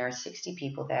backstage and there are 60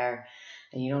 people there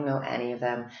and you don't know any of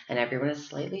them, and everyone is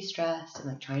slightly stressed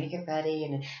and trying to get ready,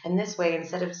 and this way,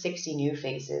 instead of 60 new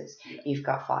faces, you've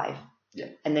got 5,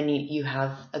 and then you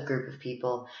have a group of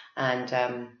people. And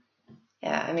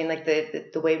I mean,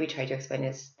 the way we try to explain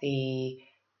is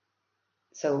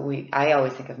I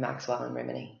always think of Maxwell and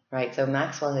Rimini, right? So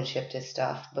Maxwell had shipped his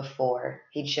stuff before.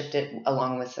 He'd shipped it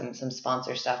along with some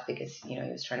sponsor stuff because, he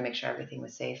was trying to make sure everything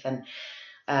was safe. And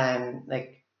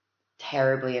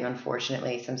terribly and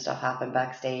unfortunately, some stuff happened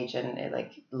backstage and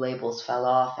labels fell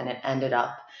off and it ended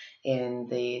up in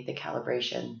the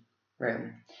calibration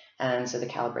room. And so the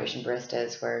calibration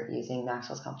baristas were using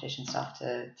Maxwell's competition stuff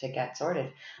to get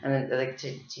sorted, and then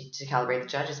to calibrate the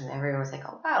judges, and everyone was like,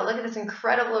 "Oh wow, look at this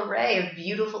incredible array of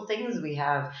beautiful things we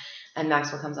have." And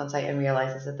Maxwell comes on site and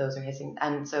realizes that those are his,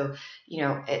 and so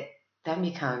it then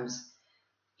becomes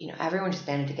everyone just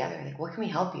banded together. What can we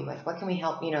help you with? What can we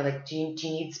help? Do you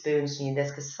need spoons? Do you need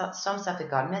this? Because some stuff had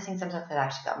gotten missing, some stuff had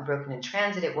actually gotten broken in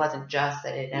transit. It wasn't just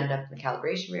that it ended up in the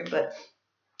calibration room, but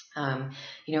how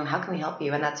can we help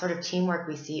you? And that sort of teamwork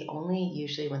we see only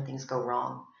usually when things go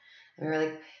wrong. And we were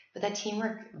like, but that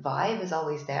teamwork vibe is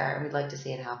always there, and we'd like to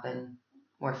see it happen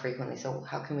more frequently. So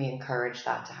how can we encourage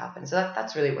that to happen? So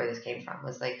that's really where this came from,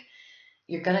 was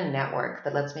you're going to network,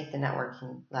 but let's make the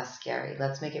networking less scary.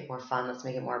 Let's make it more fun. Let's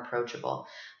make it more approachable.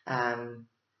 And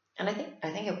I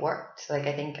think it worked.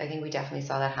 I think we definitely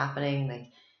saw that happening.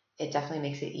 It definitely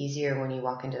makes it easier when you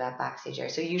walk into that backstage area.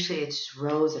 So usually it's just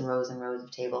rows and rows and rows of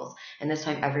tables. And this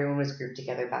time everyone was grouped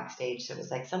together backstage. So it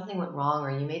was something went wrong,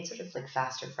 or you made sort of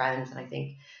faster friends. And I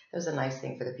think it was a nice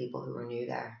thing for the people who were new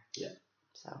there. Yeah.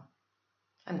 So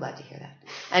I'm glad to hear that.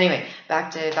 Anyway,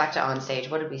 back to on stage.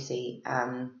 What did we see?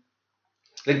 Not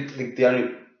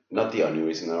the only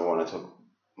reason that I want to talk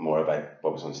more about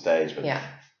what was on stage, but yeah.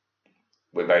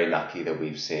 We're very lucky that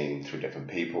we've seen through different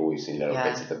people. We've seen little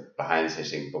bits of the behind the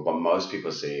scenes thing, but what most people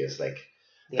see is the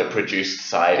produced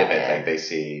side of it. Yeah. They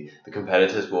see the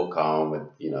competitors walk on with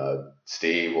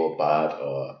Steve or Bud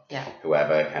or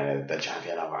whoever, kind of the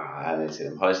champion, and they see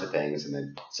them polish the things and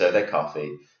then serve their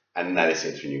coffee, and now they see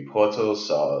it through new portals.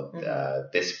 So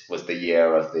this was the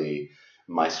year of the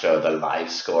Maestro, the live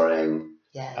scoring,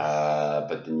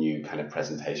 but the new kind of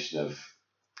presentation of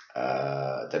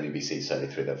WBC,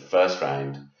 certainly through the first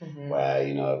round,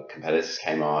 where competitors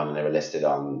came on and they were listed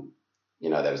on,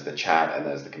 there was the chat and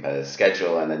there was the competitor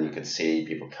schedule, and then you could see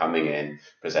people coming in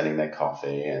presenting their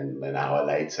coffee, and an hour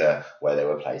later where they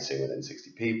were placing within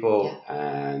 60 people,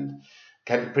 and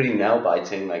kept pretty nail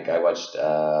biting. I watched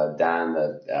Dan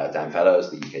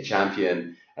Fellows, the UK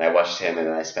champion, and I watched him, and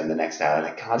then I spent the next hour and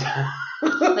I can't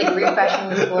refreshing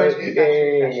the scores,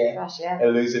 refresh,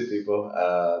 and losing people.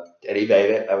 And he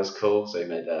made it. That was cool. So he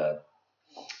made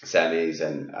semis,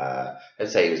 and I'd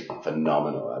say he was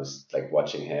phenomenal. I was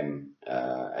watching him.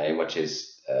 I didn't watch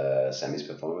his semis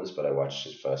performance, but I watched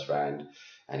his first round,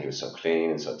 and he was so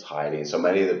clean and so tidy, and so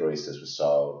many of the baristas were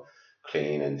so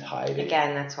clean and tidy.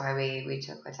 Again, that's why we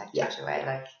took our tech judge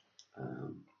away.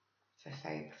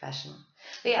 Very professional.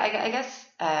 But yeah, I guess.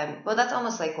 Well, that's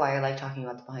almost like why I like talking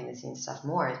about the behind the scenes stuff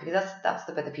more, is because that's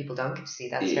the bit that people don't get to see.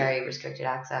 That's very restricted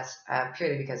access,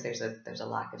 purely because there's a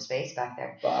lack of space back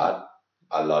there. But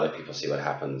a lot of people see what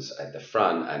happens at the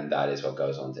front, and that is what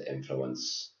goes on to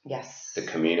influence the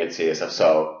community and stuff.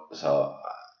 So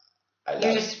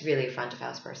you're just really a front of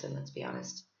house person. Let's be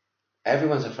honest.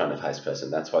 Everyone's a front of house person.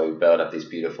 That's why we build up these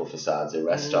beautiful facades in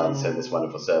restaurants and this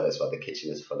wonderful service, while the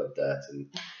kitchen is full of dirt and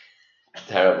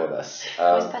terribleness.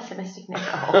 I was pessimistic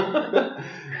now.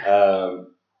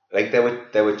 Like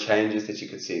there were changes that you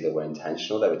could see that were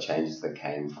intentional. There were changes that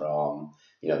came from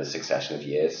the succession of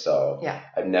years. So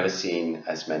I've never seen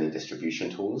as many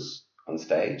distribution tools on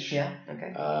stage. Yeah.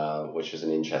 Okay. Which was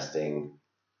an interesting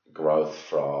growth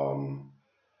from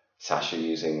Sasha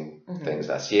using things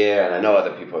last year, and I know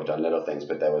other people have done little things,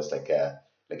 but there was like a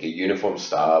uniform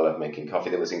style of making coffee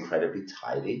that was incredibly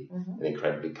tidy and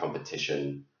incredibly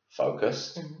competition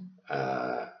focused.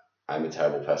 I'm a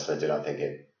terrible person. I do not think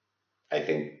it. I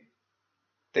think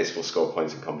this will score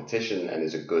points in competition and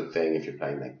is a good thing if you're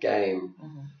playing that game,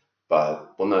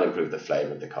 but will not improve the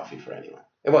flavor of the coffee for anyone.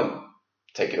 It won't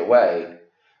take it away,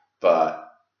 but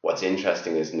what's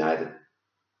interesting is now that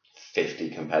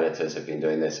 50 competitors have been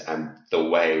doing this, and the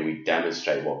way we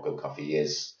demonstrate what good coffee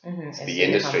is to the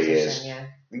industry is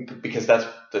because that's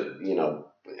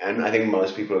and I think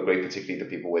most people agree, particularly the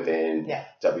people within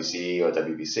WCE or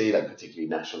WBC, like particularly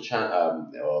national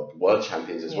or world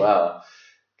champions as well.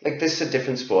 Like, this is a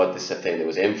different sport. This is a thing that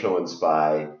was influenced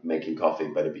by making coffee,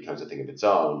 but it becomes a thing of its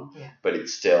own. But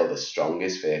it's still the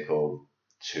strongest vehicle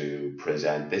to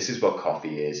present this is what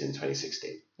coffee is in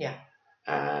 2016.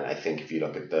 And I think if you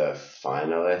look at the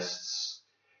finalists,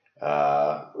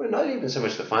 well, not even so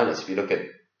much the finalists, if you look at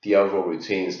the overall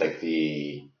routines, like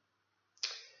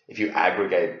if you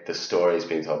aggregate the stories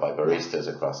being told by baristas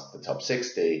across the top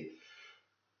 60,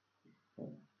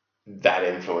 that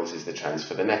influences the trends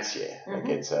for the next year. Like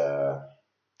it's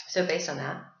So based on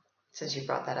that, since you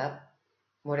brought that up,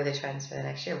 what are the trends for the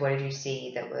next year? What did you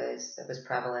see that was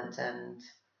prevalent? And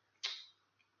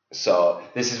so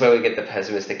this is where we get the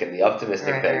pessimistic and the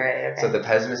optimistic thing. Okay. So the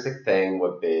pessimistic thing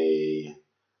would be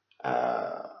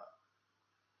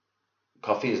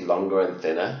coffee is longer and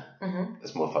thinner.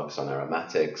 There's more focus on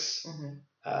aromatics.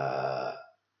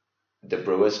 The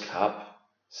Brewers Cup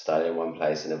started in one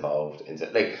place and evolved into,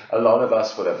 like, a lot of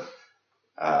us would have,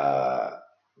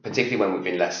 particularly when we've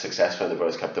been less successful in the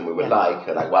Brewers Cup than we would like,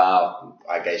 we're like, wow,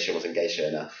 our geisha wasn't geisha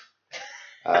enough.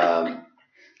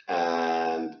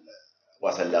 And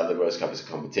whilst I love the Brewers Cup as a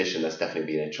competition, that's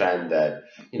definitely been a trend that,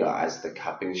 as the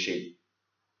cupping sheet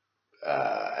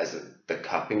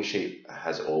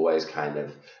has always kind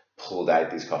of pulled out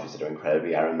these coffees that are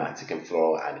incredibly aromatic and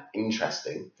floral and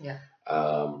interesting,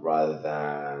 rather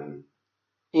than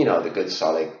the good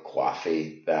solid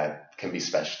coffee that can be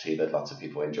specialty that lots of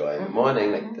people enjoy in the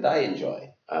morning, like that I enjoy.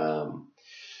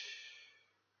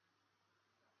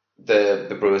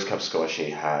 The Brewers Cup score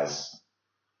sheet has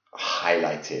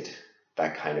highlighted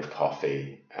that kind of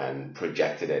coffee and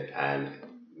projected it, and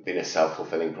been a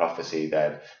self-fulfilling prophecy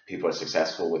that people are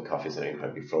successful with coffees that are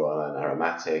incredibly floral and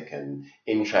aromatic and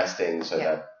interesting, so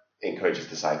that encourages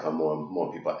the cycle. More and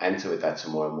more people enter with that, so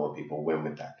more and more people win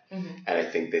with that. And I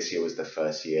think this year was the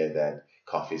first year that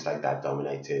coffees like that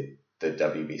dominated the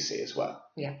WBC as well.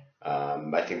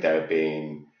 I think there have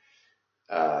been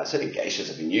certainly geishas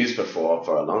have been used before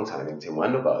for a long time. I think Tim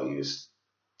Wendelbo used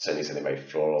certainly something very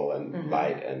floral and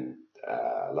light and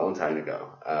a long time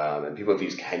ago. And people have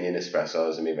used Kenyan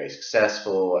espressos and been very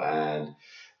successful, and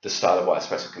the style of what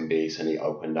espresso can be certainly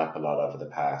opened up a lot over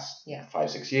the past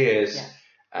 5-6 years.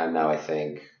 And now I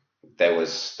think there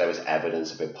was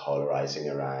evidence of it polarizing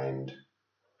around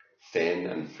thin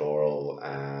and floral,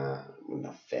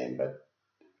 not thin, but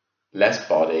less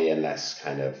body and less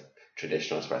kind of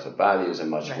traditional espresso values, and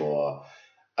much more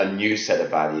a new set of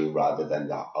value rather than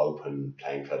the open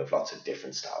playing field of lots of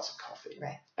different styles of coffee.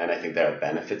 And I think there are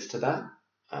benefits to that,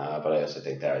 but I also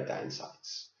think there are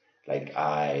downsides. Like,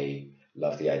 I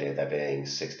love the idea of there being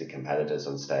 60 competitors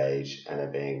on stage and there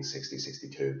being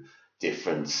 62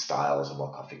 different styles of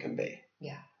what coffee can be.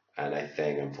 And I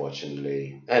think,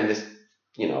 unfortunately, and this,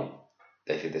 I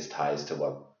think this ties to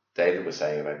what David was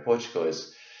saying about Portugal,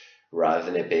 is rather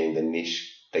than it being the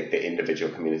niche, like the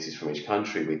individual communities from each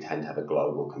country, we tend to have a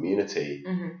global community,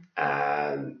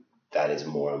 and that is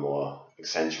more and more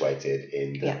accentuated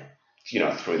in the,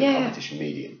 through the competition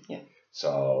medium.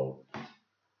 So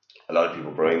a lot of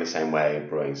people brewing the same way,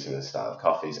 brewing similar style of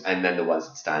coffees, and then the ones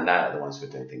that stand out are the ones who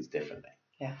are doing things differently.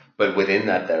 But within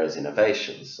that, there is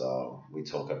innovation. So we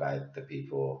talk about the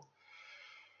people,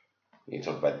 you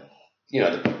talk about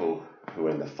the people who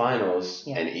were in the finals,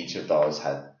 Yeah. and each of those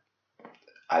had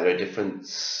either a different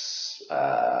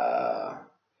style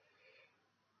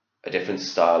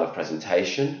of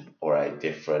presentation or a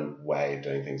different way of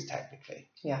doing things technically.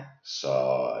 Yeah.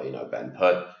 So, Ben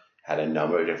Putt had a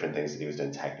number of different things that he was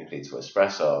doing technically to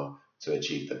espresso to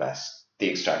achieve the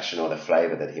extraction or the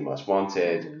flavor that he most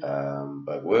wanted.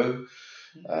 Berg Wu,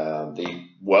 the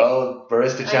world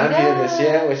barista champion this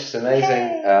year, which is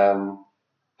amazing,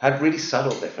 had really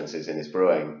subtle differences in his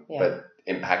brewing, but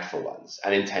impactful ones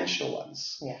and intentional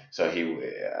ones. Yeah. So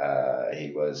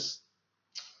he was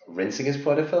rinsing his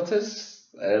portafilters.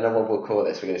 I don't know what we'll call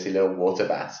this. We're going to see little water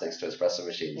baths next to espresso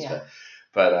machines. Yeah.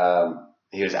 But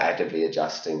he was actively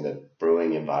adjusting the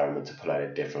brewing environment to pull out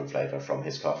a different flavor from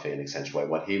his coffee and accentuate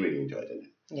what he really enjoyed in it.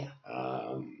 Yeah.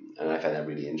 And I found that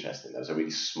really interesting. That was a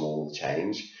really small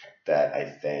change that I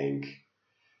think...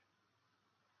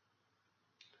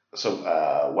 So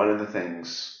one of the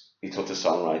things... You talk to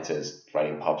songwriters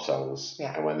writing pop songs,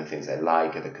 and one of the things they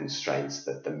like are the constraints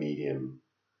that the medium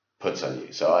puts on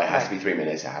you. So it has to be 3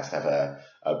 minutes, it has to have a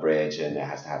bridge, and it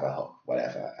has to have a hook,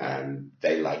 whatever. And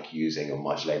they like using or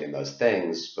modulating those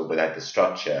things, but without the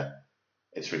structure,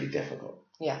 it's really difficult.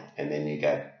 Yeah. And then you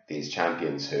get these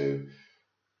champions who,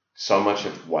 so much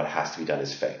of what has to be done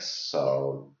is fixed.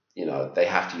 So, they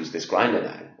have to use this grinder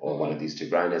now, or one of these two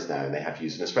grinders now, and they have to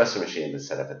use an espresso machine that's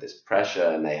set up at this pressure,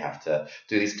 and they have to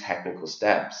do these technical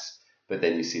steps. But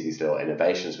then you see these little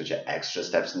innovations, which are extra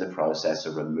steps in the process,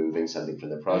 or removing something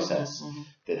from the process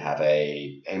that have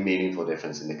a meaningful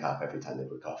difference in the cup every time they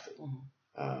brew coffee.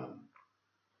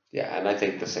 And I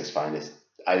think the six finalists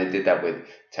either did that with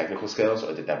technical skills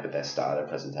or did that with their style of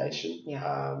presentation.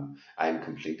 I'm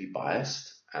completely biased,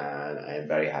 and I am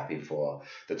very happy for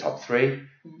the top three,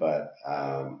 but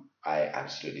I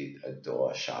absolutely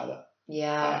adore Charlotte.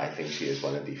 I think she is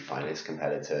one of the finest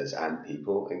competitors and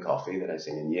people in coffee that I've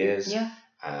seen in years.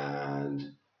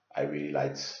 And I really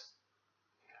liked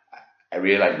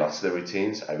lots of the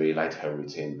routines. I really liked her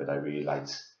routine, but I really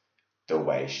liked the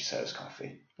way she serves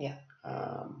coffee.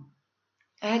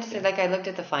 I had to say, I looked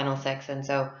at the final six, and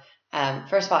so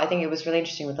first of all, I think it was really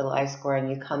interesting with the live scoring.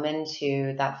 You come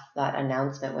into that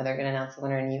announcement when they're going to announce the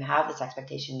winner, and you have this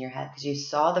expectation in your head because you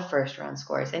saw the first round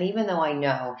scores. And even though I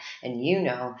know, and you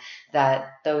know,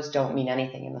 that those don't mean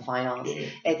anything in the finals,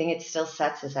 I think it still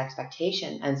sets this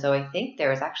expectation. And so I think there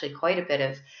was actually quite a bit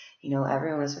of,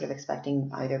 everyone was sort of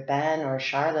expecting either Ben or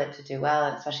Charlotte to do well,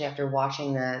 and especially after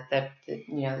watching the their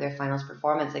finals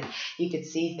performance, you could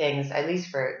see things, at least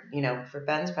for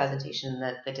Ben's presentation,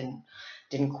 that didn't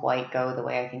quite go the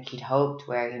way I think he'd hoped,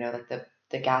 where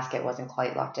the gasket wasn't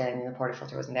quite locked in and the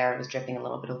portafilter wasn't there. It was dripping a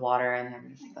little bit of water, and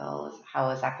everyone's like, oh,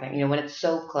 how is that going to, when it's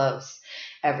so close,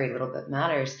 every little bit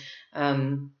matters.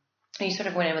 And you sort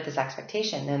of went in with this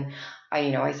expectation, and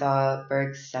I saw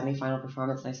Berg's semifinal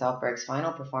performance and I saw Berg's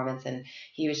final performance, and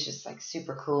he was just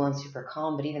super cool and super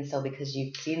calm. But even still, because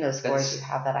you've seen those scores, you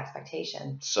have that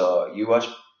expectation. So you watch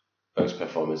Berg's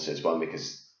performances, one,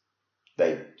 because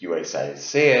you were excited to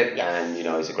see it, and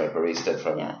he's a great barista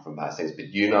from past things, but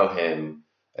you know him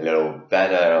a little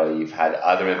better, or you've had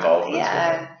other involvements with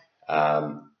him.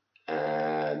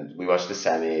 And we watched the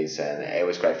semis, and it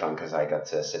was great fun because I got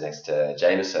to sit next to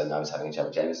Jameson. I was having a chat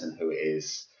with Jameson, who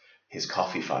is his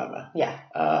coffee farmer,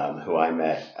 who I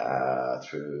met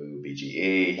through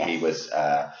BGE. He was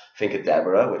Finca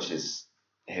Deborah, which is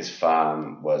his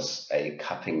farm, was a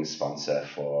cupping sponsor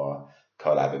for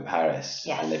Collab in Paris,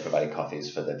 and they provided coffees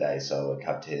for the day. So I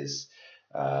cupped a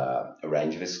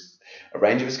range of his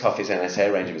coffees, and I say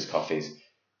a range of his coffees.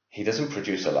 He doesn't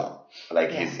produce a lot.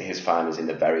 His farm is in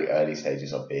the very early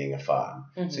stages of being a farm.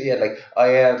 So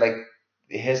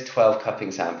here's 12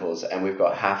 cupping samples, and we've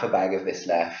got half a bag of this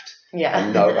left,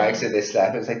 and no bags of this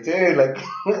left. It's like, dude,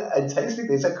 I'm tasting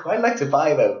these. I'd quite like to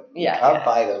buy them. Can't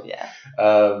buy them.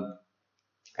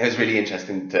 It was really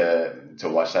interesting to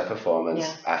watch that performance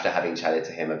after having chatted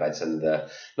to him about some of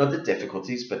not the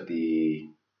difficulties, but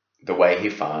the way he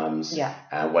farms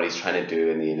and what he's trying to do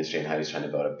in the industry and how he's trying to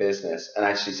build a business. And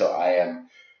actually, so I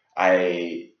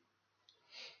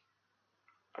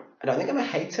don't think I'm a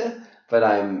hater, but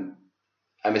I'm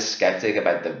a skeptic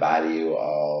about the value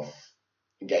of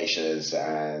geishas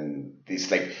and these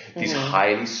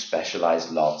highly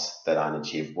specialized lots that aren't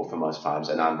achievable for most farms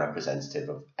and aren't representative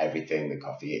of everything that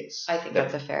coffee is. I think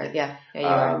that's a fair, you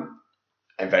are.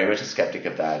 I'm very much a skeptic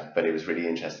of that, but it was really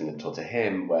interesting to talk to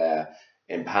him where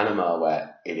in Panama,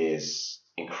 where it is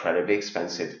incredibly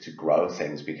expensive to grow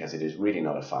things because it is really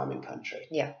not a farming country.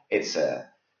 Yeah. It's a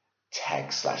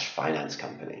tech/finance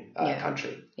company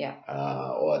country. Yeah.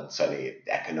 Or certainly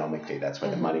economically, that's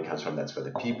where the money comes from. That's where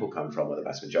the people come from. Or the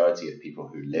vast majority of people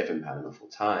who live in Panama full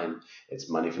time, it's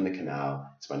money from the canal,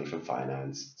 it's money from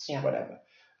finance, it's whatever.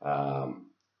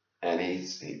 And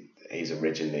he's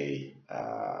originally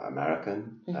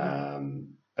American,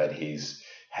 but he's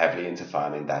heavily into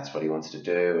farming. That's what he wants to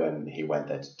do, and he went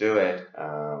there to do it.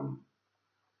 And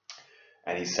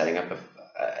he's setting up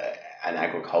an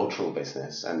agricultural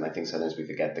business. And I think sometimes we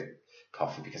forget the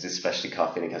coffee, because it's specialty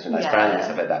coffee and it comes with nice branding and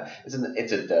stuff like that.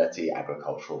 It's a dirty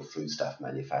agricultural foodstuff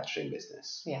manufacturing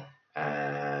business. Yeah.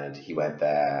 And he went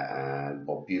there and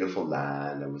bought beautiful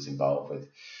land and was involved with,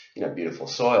 beautiful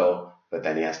soil. But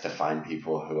then he has to find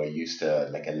people who are used to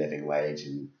like a living wage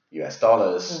in US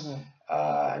dollars,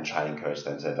 and try and encourage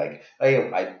them to like, hey,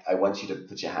 I want you to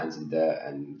put your hands in dirt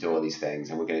and do all these things,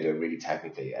 and we're going to do it really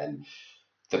technically. And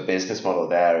the business model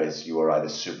there is you are either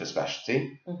super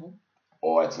specialty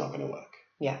or it's not going to work.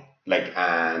 Yeah. Like,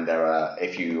 and there are,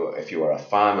 if you are a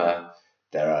farmer,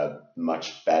 there are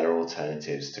much better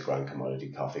alternatives to growing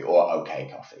commodity coffee or okay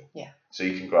coffee. Yeah. So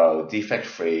you can grow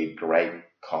defect-free, great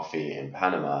coffee in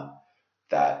Panama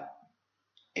that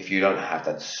if you don't have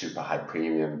that super high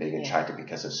premium being attracted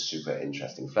because of super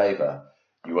interesting flavor,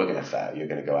 you are going to fail. You're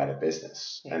going to go out of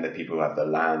business. Yeah. And the people who have the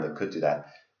land that could do that,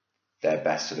 their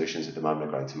best solutions at the moment are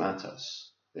growing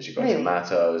tomatoes. They should grow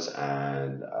tomatoes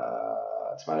and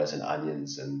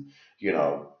onions and,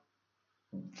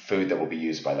 food that will be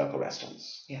used by local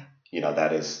restaurants. Yeah.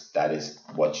 That is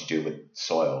what you do with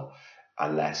soil,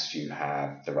 unless you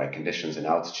have the right conditions and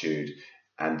altitude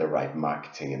and the right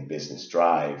marketing and business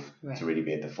drive to really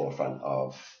be at the forefront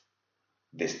of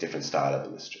this different style of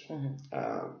industry.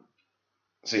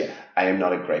 So yeah, I am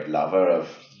not a great lover of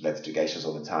let's do geishas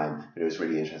all the time, but it was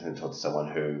really interesting to talk to someone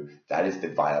who that is the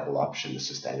viable option, the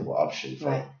sustainable option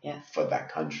for that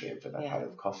country and for that kind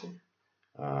of coffee.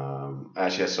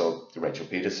 Actually, I saw Rachel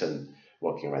Peterson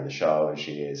walking around the show, and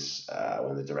she is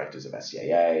one of the directors of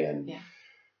SCAA, and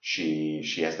she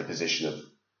has the position of,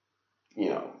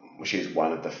 she's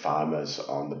one of the farmers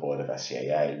on the board of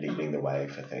SCAA, leading the way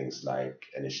for things like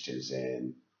initiatives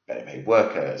in better paid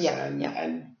workers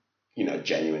and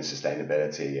genuine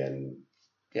sustainability and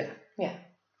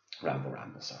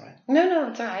ramble, sorry. No,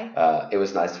 it's all right. It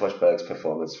was nice to watch Berg's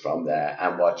performance from there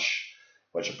and watch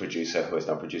a producer who is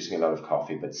not producing a lot of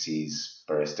coffee but sees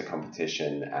barista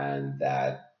competition and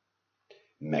that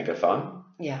megaphone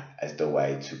as the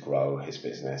way to grow his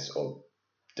business or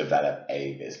develop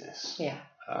a business. Yeah.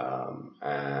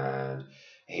 And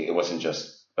it wasn't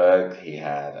just Berg. He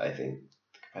had, I think,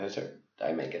 the competitor,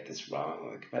 I may get this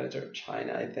wrong, the competitor of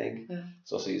China, I think. Yeah.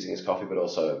 It's also using his coffee, but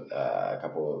also a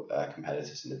couple of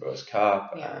competitors in the Brewers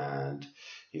Cup. Yeah. And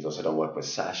he's also done work with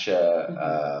Sasha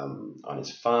on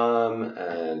his farm.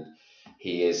 And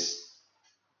he is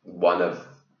one of,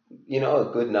 a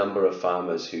good number of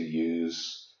farmers who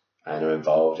use and are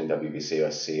involved in WBC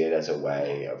or see it as a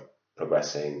way of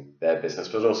progressing their business,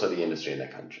 but also the industry in their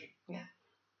country. Yeah.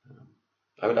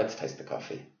 I would like to taste the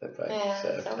coffee. So would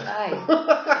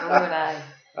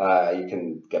I. You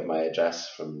can get my address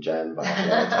from Jen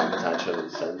via Time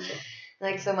Potential.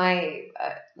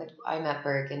 I met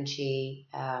Berg and Chi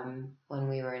when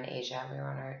we were in Asia. We were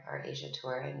on our Asia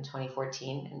tour in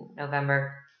 2014 in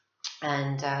November,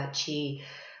 and Chi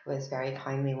was very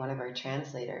kindly one of our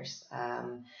translators.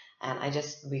 And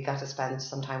we got to spend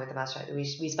some time with the master. We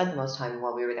spent the most time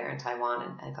while we were there in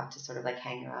Taiwan and got to sort of like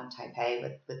hang around Taipei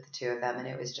with the two of them. And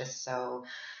it was just so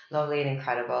lovely and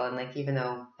incredible. And like, even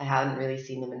though I haven't really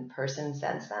seen them in person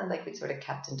since then, like we sort of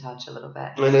kept in touch a little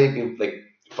bit. I know you've been like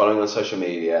following on social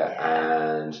media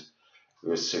and we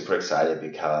were super excited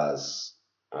because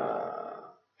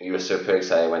you were super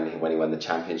excited when he won the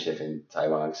championship in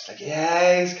Taiwan. It's like,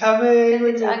 yeah, he's coming.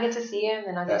 I get to see him,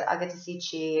 and I get to see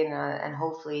Chi, and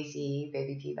hopefully see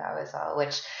Baby Peabao as well.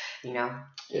 Which,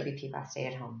 Baby Peabao stay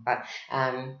at home. But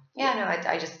I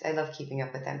love keeping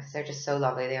up with them because they're just so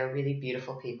lovely. They are really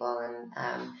beautiful people, and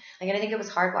I think it was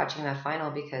hard watching that final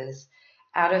because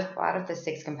out of the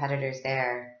 6 competitors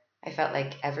there, I felt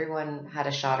like everyone had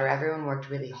a shot or everyone worked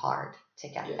really hard to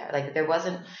get there. Like there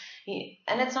wasn't,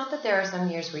 and it's not that there are some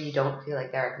years where you don't feel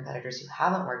like there are competitors who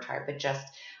haven't worked hard, but just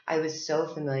I was so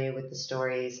familiar with the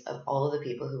stories of all of the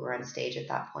people who were on stage at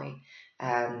that point.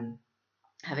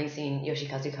 having seen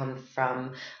Yoshikazu come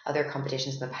from other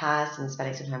competitions in the past and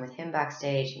spending some time with him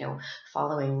backstage,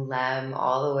 following Lem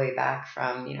all the way back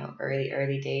from,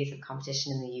 early days of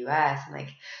competition in the US, and like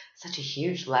such a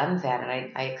huge Lem fan.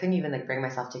 And I couldn't even like bring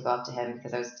myself to go up to him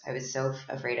because I was so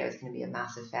afraid I was going to be a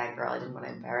massive fangirl. I didn't want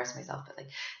to embarrass myself, but like,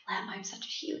 Lem, I'm such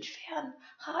a huge fan.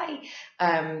 Hi.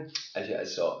 Actually, I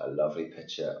saw a lovely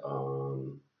picture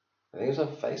on, I think it was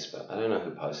on Facebook. I don't know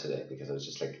who posted it because I was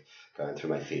just like going through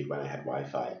my feed when I had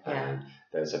Wi-Fi, and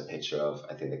there was a picture of,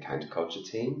 I think, the counterculture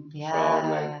team from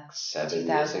like 7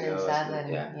 years ago. 2007.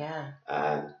 Yeah.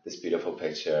 And this beautiful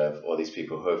picture of all these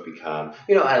people who have become,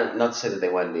 and not to say that they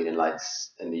weren't leading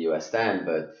lights in the US then,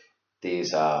 but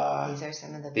these are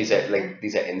some of the these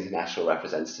are international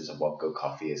representatives of what good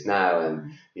coffee is now,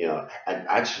 and and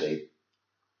actually,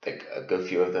 like a good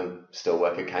few of them still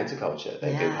work at Counterculture.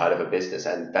 They've been part of a business,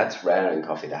 and that's rare in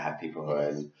coffee to have people who are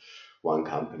in one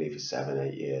company for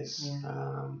 7-8 years.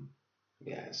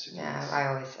 It's super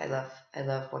nice. I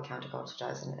love what Counterculture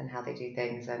does and how they do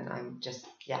things, and I'm just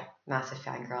massive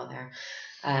fangirl there.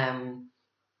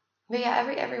 But yeah,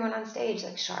 everyone on stage,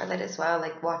 like Charlotte as well,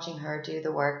 like watching her do the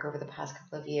work over the past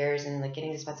couple of years, and like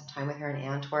getting to spend some time with her in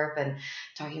Antwerp and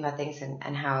talking about things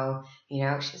and how, she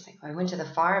was like, I went to the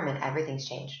farm and everything's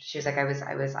changed. She was like, I was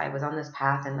on this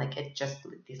path and like it just,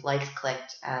 these lights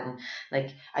clicked and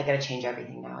like I gotta change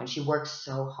everything now. And she works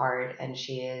so hard, and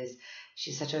she's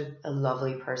such a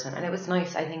lovely person. And it was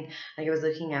nice. I think like I was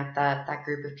looking at that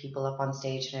group of people up on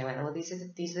stage, and I went, well, these are the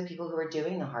people who are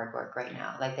doing the hard work right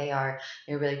now. Like they're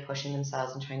really pushing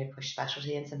themselves and trying to push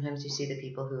specialty. And sometimes you see the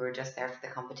people who are just there for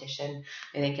the competition.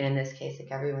 I think, and in this case,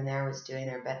 like everyone there was doing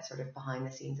their bit sort of behind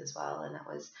the scenes as well. And it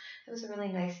was a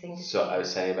really nice thing to see. So I was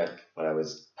saying about what I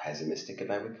was pessimistic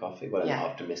about with coffee. What I'm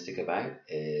optimistic about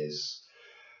is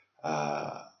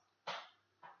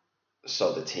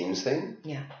so the teams thing.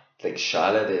 Yeah. Like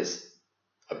Charlotte is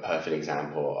a perfect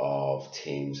example of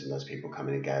teams and those people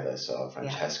coming together. So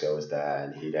Francesco was there,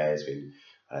 and Hide has been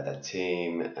that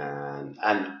team, and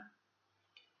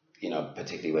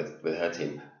particularly with her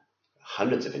team,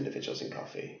 hundreds of individuals in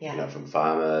coffee, from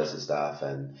farmers and stuff,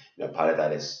 and part of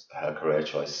that is her career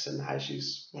choice and how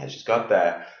she's got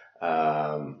there,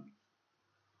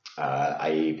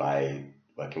 i.e. by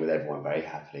working with everyone very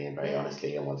happily and very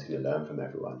honestly and wanting to learn from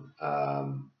everyone.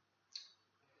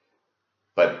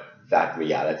 But that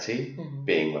reality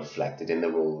being reflected in the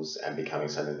rules and becoming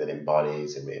something that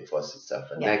embodies and reinforces itself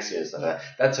for next year and stuff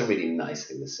that's a really nice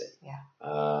thing to see.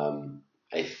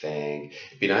 I think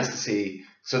it'd be nice to see.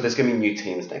 So there's going to be new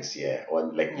teams next year,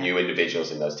 or like new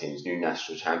individuals in those teams, new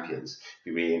national champions.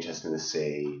 It'd be really interesting to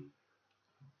see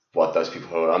what those people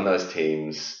who are on those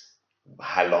teams,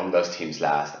 how long those teams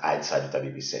last outside of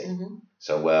WBC.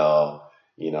 So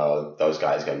those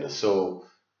guys going to Seoul,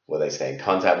 will they stay in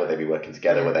contact? Will they be working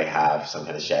together? Will they have some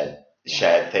kind of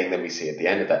shared thing that we see at the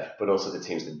end of that? But also the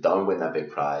teams that don't win that big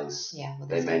prize,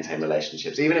 they maintain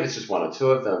relationships, even if it's just one or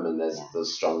two of them, and there's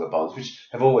those stronger bonds, which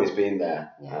have always been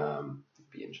there.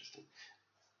 It'd be interesting.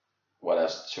 What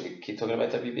else? Should we keep talking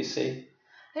about WBC?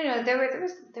 I don't know. There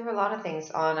were a lot of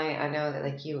things on. I know that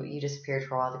like you disappeared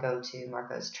for a while to go to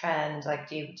Marco's Trend. Like,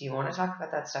 do you want to talk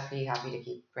about that stuff? Or are you happy to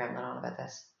keep rambling on about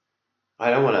this? I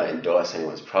don't want to endorse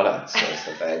anyone's products or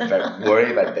stuff. I'm very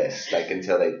worried about this. Like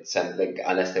until they send,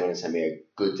 unless they want to send me a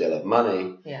good deal of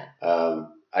money. Yeah.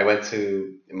 I went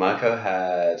to Marco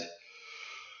had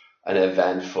an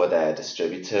event for their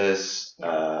distributors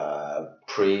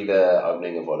pre the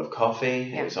opening of World of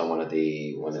Coffee. It was on one of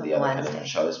the other kind of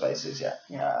show spaces.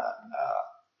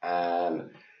 And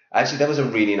actually, that was a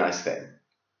really nice thing.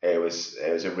 It was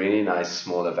a really nice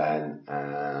small event,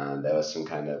 and there was some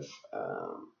kind of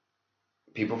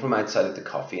people from outside of the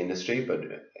coffee industry, but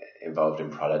involved in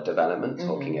product development,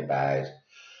 talking about,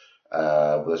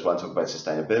 there was one talk about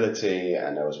sustainability,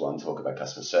 and there was one talk about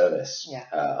customer service,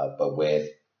 but with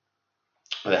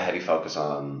a heavy focus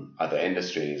on other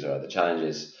industries or other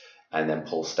challenges. And then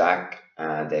Paul Stack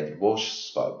and David Walsh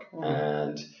spoke,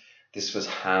 and this was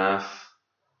half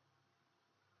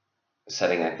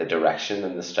setting out the direction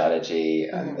and the strategy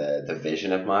and the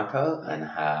vision of Marco, and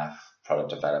half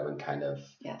product development, kind of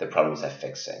the problems they're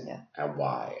fixing and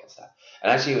why and stuff.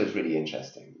 And actually, it was really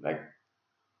interesting. Like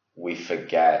we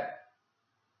forget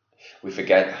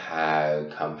how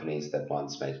companies that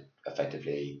once made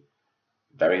effectively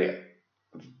very,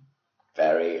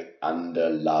 very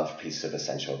under-loved pieces of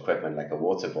essential equipment, like a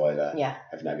water boiler,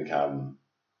 have now become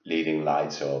leading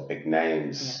lights or big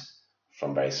names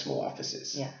from very small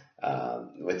offices.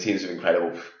 With teams of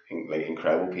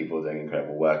incredible people doing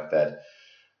incredible work that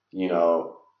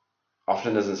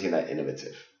often doesn't seem that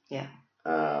innovative.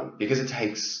 because it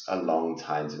takes a long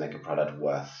time to make a product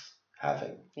worth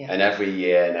having. Yeah. And every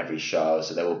year and every show,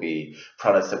 so there will be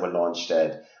products that were launched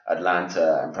at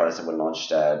Atlanta and products that were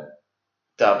launched at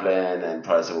Dublin and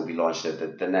products that will be launched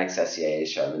at the next SCAA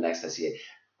show and the next SCAA,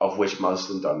 of which most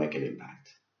of them don't make an impact.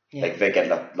 Yeah. Like they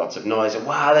get lots of noise and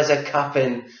wow, there's a cup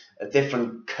in a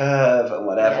different curve and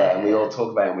whatever, and we all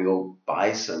talk about it and we all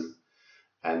buy some,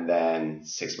 and then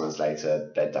 6 months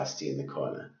later they're dusty in the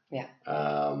corner. Yeah.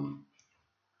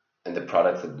 And the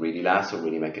products that really last will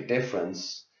really make a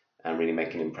difference and really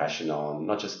make an impression on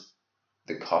not just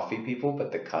the coffee people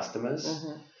but the customers.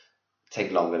 Mm-hmm.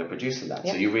 Take longer to produce than that.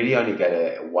 Yeah. So you really only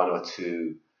get one or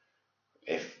two,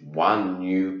 if one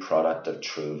new product of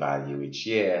true value each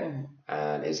year. Mm-hmm.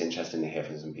 And it's interesting to hear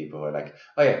from some people who are like,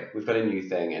 oh yeah, we've got a new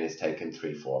thing and it's taken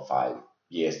 3, 4, 5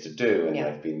 years to do, and there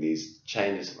have been these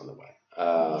changes along the way.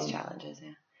 These challenges,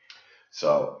 yeah.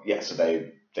 So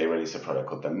they released a product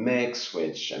called The Mix,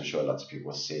 which I'm sure lots of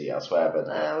people will see elsewhere, but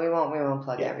we won't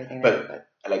plug everything but, there,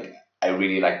 like I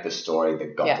really like the story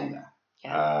that got them there.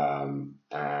 Yeah.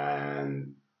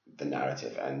 And the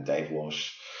narrative. And Dave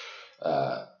Walsh,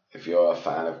 if you're a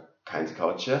fan of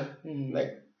counterculture,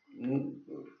 like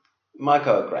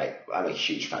Michael, great. I'm a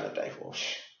huge fan of Dave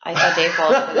Walsh. I saw Dave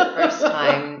Walsh for the first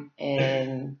time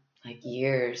in like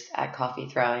years at Coffee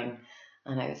Throwing,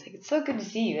 and I was like, it's so good to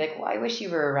see you. Like, well, I wish you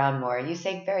were around more. You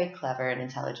say very clever and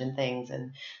intelligent things,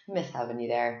 and I miss having you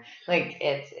there. Like,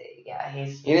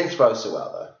 he didn't throw so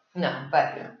well though. No,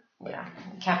 but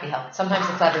it can't be helped. Sometimes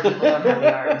the clever people don't have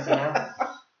the arms, you know.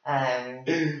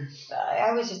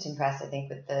 I was just impressed, I think,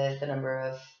 with the number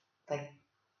of like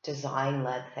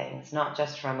design-led things, not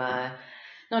just from a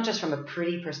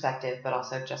pretty perspective, but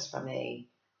also just from a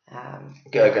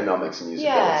ergonomics and usability.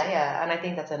 Yeah, and I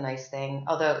think that's a nice thing.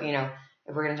 Although, you know,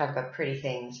 if we're going to talk about pretty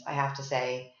things, I have to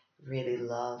say, really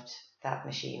loved that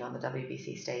machine on the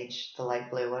WBC stage, the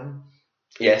light blue one.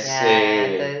 Yes,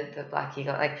 the Black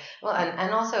Eagle, like, well,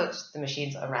 and also just the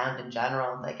machines around in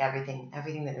general, like everything that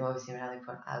Nuovo Simonelli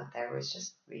put out there was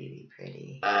just really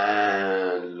pretty.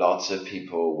 And lots of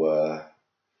people were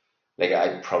like,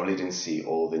 I probably didn't see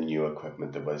all the new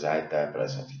equipment that was out there, but I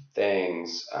saw a few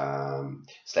things.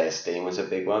 Slayer Steam was a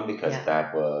big one because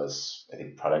that was, I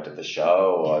think, product of the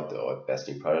show or Best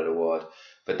New Product Award.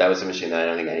 But that was a machine that I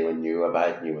don't think anyone knew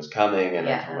about, knew was coming, and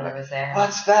I was there.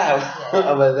 What's that?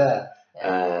 Over there.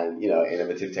 And, you know,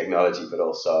 innovative technology, but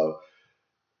also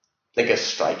like a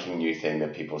striking new thing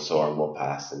that people saw and walked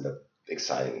past and looked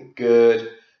exciting and good.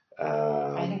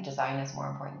 I think design is more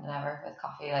important than ever with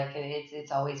coffee. Like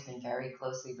it's always been very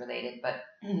closely related, but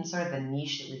sort of the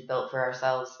niche that we've built for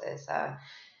ourselves is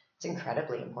it's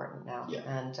incredibly important now. Yeah.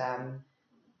 And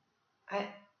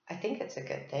I think it's a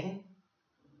good thing.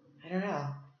 I don't know.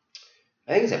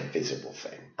 I think it's a visible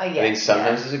thing. Oh, yeah, I think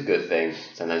sometimes it's a good thing,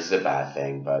 sometimes it's a bad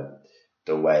thing, but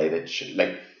the way that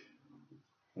like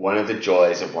one of the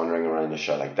joys of wandering around a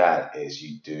show like that is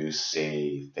you do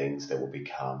see things that will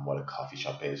become what a coffee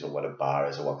shop is, or what a bar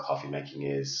is, or what coffee making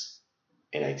is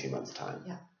in 18 months' time.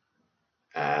 Yeah.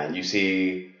 And you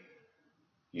see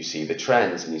the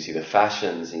trends, and you see the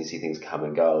fashions, and you see things come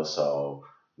and go. So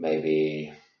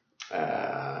maybe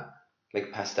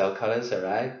like pastel colors, all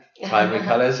right? Primary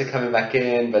colors are coming back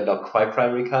in, but not quite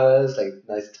primary colors, like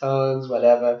nice tones,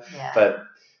 whatever. Yeah. But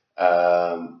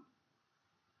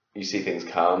you see things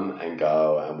come and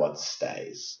go, and what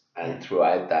stays. And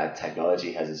throughout that,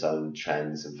 technology has its own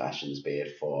trends and fashions, be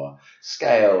it for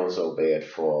scales or be it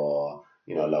for,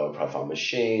 you know, lower profile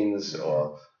machines,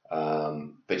 or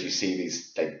but you see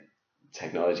these like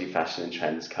technology, fashion, and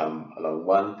trends come along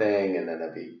one thing, and then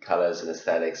there'll be colors and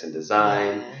aesthetics and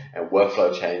design and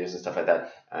workflow changes and stuff like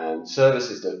that. And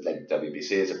services, like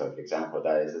WBC is a perfect example of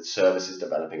that, is that service is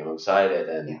developing alongside it.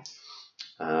 And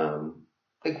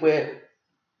like we're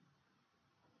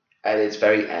at its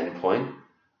very end point,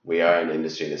 we are an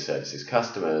industry that services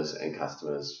customers, and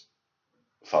customers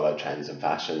follow trends and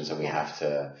fashions, and we have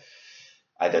to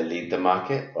either lead the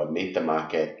market or meet the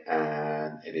market.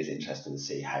 And it is interesting to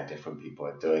see how different people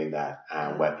are doing that,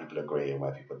 and where people agree and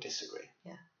where people disagree.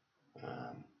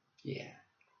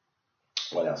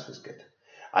 What else was good?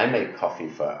 I made coffee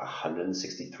for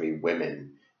 163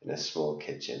 women in a small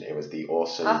kitchen. It was the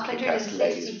awesome Kick-Ass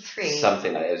Ladies.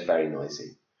 Something like it. It was very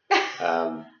noisy.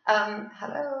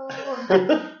 Hello.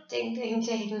 Ding, ding,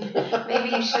 ding. Maybe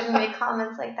you shouldn't make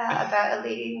comments like that about a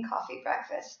lady in coffee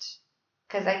breakfast,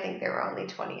 because I think there were only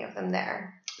 20 of them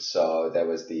there. So there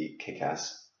was the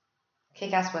Kick-Ass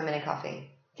Women in Coffee.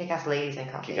 Kick-Ass Ladies in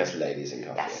Coffee. Kick-Ass Ladies in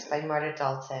Coffee. Yes, by Marta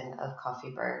Dalton of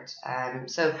Coffee Bird.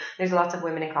 So there's lots of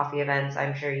women in coffee events.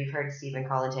 I'm sure you've heard Steve and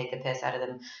Colin take the piss out of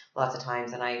them lots of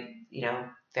times, and I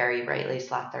very rightly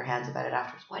slapped their hands about it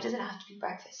afterwards. Why does it have to be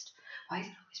breakfast? Why is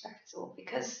it always breakfast? Well,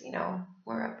 because,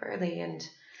 we're up early and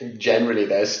generally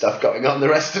there's stuff going on the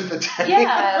rest of the day.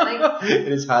 Yeah, like it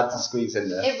is hard to squeeze in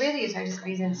there. It really is hard to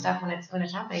squeeze in stuff when it's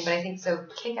happening. But I think so.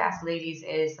 Kick-Ass Ladies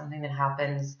is something that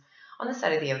happens on the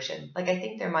side of the ocean. Like I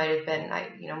think there might have been,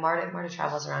 Marta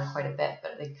travels around quite a bit,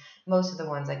 but like most of the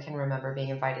ones I can remember being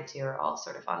invited to are all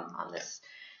sort of on this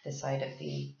side of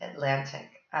the Atlantic.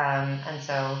 And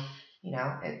so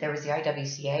there was the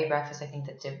IWCA breakfast I think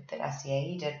that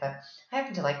SCAE did, but I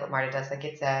happen to like what Marta does. Like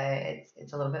it's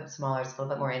a little bit smaller, it's a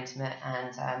little bit more intimate,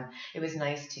 and it was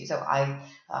nice too. So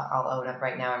I'll own up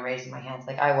right now. I'm raising my hands.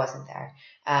 Like I wasn't there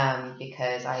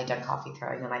because I had done coffee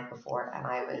throwing the night before, and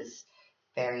I was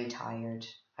very tired.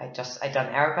 I'd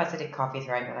done AeroPress, I did coffee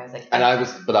throwing, and I was like,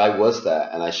 I was there,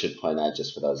 and I should point out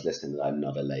just for those listening that I'm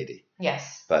not a lady.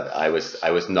 Yes. But I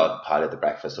was not part of the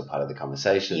breakfast or part of the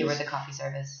conversation. You were the coffee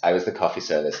service. I was the coffee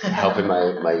service, helping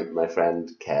my friend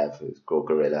Kev, who's called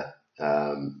Gorilla,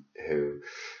 who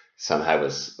somehow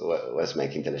was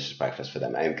making delicious breakfast for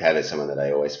them. And Kev is someone that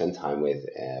I always spend time with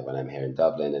when I'm here in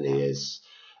Dublin, and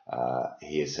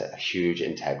he is a huge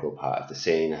integral part of the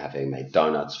scene, having made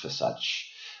donuts for such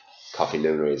Coffee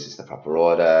Luminaries is the proper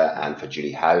order, and for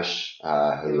Julie Hausch,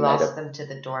 who lost them to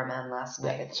the doorman last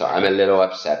night. Yeah. So I'm a little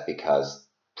upset because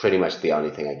pretty much the only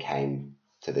thing I came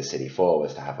to the city for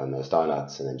was to have one of those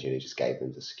donuts, and then Julie just gave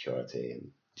them to security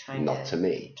and not to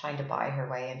me. Trying to buy her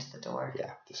way into the door.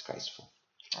 Yeah, disgraceful.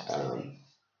 Absolutely.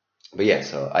 But yeah,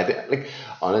 so I think,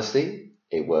 honestly,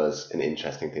 it was an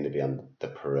interesting thing to be on the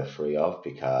periphery of,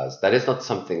 because that is not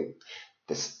something.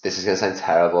 This is going to sound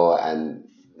terrible, and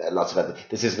lots of other.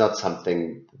 This is not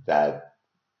something that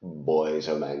boys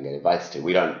or men get invited to.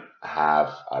 We don't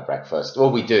have our breakfast.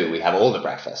 Well, we do. We have all the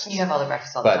breakfasts. You have all the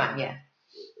breakfast all the time, yeah.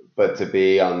 But to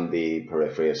be on the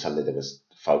periphery of something that was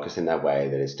focused in that way,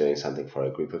 that is doing something for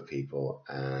a group of people,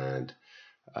 and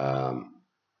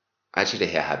actually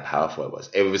to hear how powerful it was.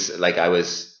 It was like I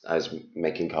was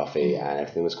making coffee and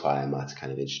everything was quiet, and Matt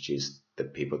kind of introduced the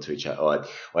people to each other,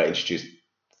 or introduced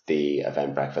the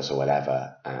event breakfast or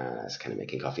whatever. I was kind of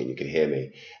making coffee and you could hear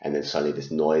me, and then suddenly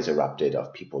this noise erupted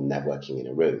of people networking in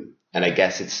a room. And I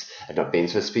guess I've not been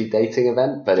to a speed dating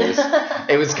event, but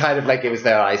it was kind of like it was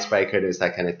their icebreaker, and it was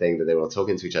that kind of thing that they were all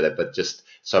talking to each other, but just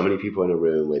so many people in a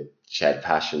room with shared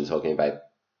passion talking about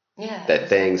their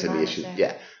things and the issues.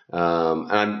 Yeah.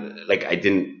 And I'm like, I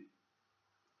didn't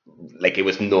like, it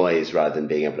was noise rather than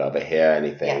being able to overhear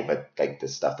anything, but like the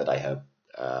stuff that I heard,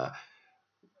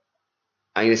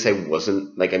 I'm going to say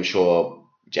wasn't, like, I'm sure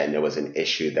gender was an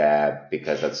issue there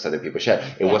because that's something people share.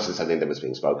 It wasn't something that was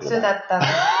being spoken about. So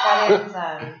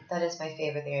that is my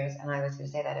favorite thing, and I was going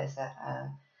to say that is that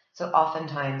so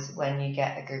oftentimes when you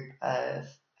get a group of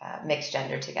mixed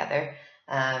gender together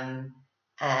and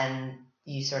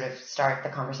you sort of start the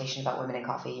conversation about women in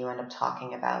coffee, you end up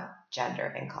talking about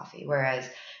gender in coffee. Whereas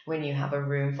when you have a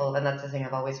room full, and that's the thing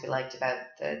I've always liked about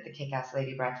the Kick-Ass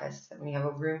Lady breakfast, that when you have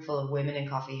a room full of women in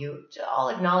coffee who all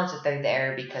acknowledge that they're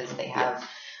there because they have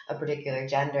a particular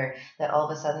gender, that all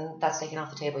of a sudden that's taken off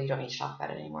the table. You don't need to talk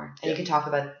about it anymore, and you can talk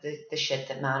about the shit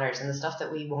that matters and the stuff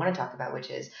that we want to talk about, which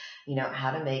is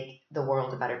how to make the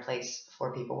world a better place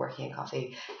for people working in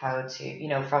coffee, how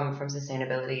to from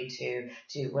sustainability to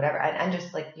whatever, and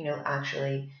just like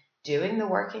actually doing the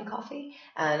work in coffee.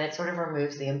 And it sort of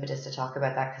removes the impetus to talk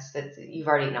about that because you've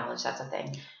already acknowledged that's a thing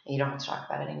and you don't have to talk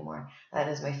about it anymore. That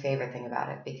is my favorite thing about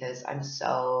it, because I'm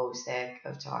so sick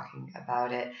of talking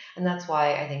about it. And that's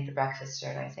why I think the breakfasts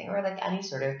are a nice thing, or like any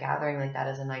sort of gathering like that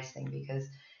is a nice thing, because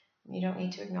you don't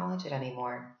need to acknowledge it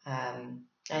anymore. I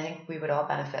think we would all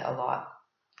benefit a lot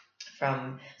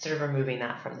from sort of removing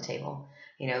that from the table.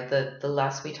 The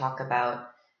less we talk about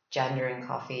gender in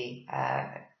coffee,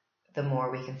 the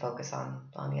more we can focus on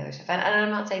the other stuff. And I'm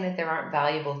not saying that there aren't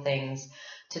valuable things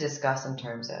to discuss in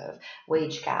terms of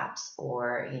wage gaps,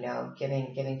 or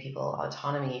giving people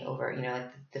autonomy over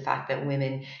like the fact that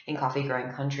women in coffee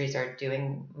growing countries are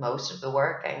doing most of the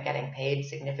work and getting paid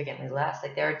significantly less.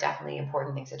 Like there are definitely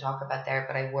important things to talk about there,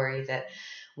 but I worry that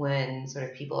when sort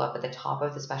of people up at the top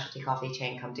of the specialty coffee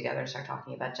chain come together and start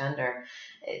talking about gender,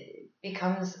 it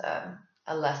becomes a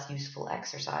less useful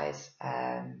exercise.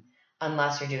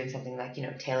 Unless you're doing something like,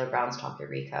 Taylor Brown's Talk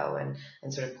Eureka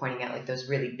and sort of pointing out like those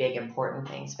really big important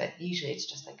things. But usually it's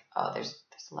just like, oh, there's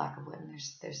a lack of women,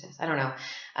 there's this. I don't know.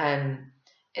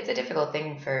 It's a difficult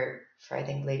thing for I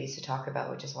think ladies to talk about,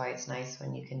 which is why it's nice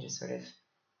when you can just sort of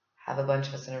have a bunch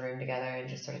of us in a room together and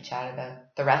just sort of chat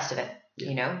about the rest of it,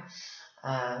 Yeah,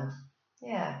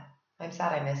 I'm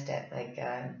sad I missed it. Like,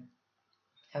 I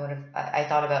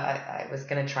thought about, I was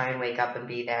going to try and wake up and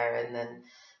be there, and then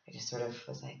I just sort of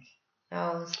was like,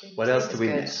 no. What else did we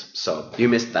miss? So you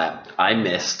missed that. I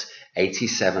missed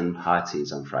 87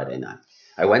 parties on Friday night.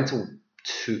 I went to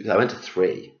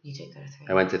 3. You did go to 3.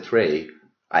 I went to 3.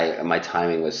 My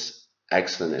timing was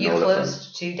excellent in you all of them. You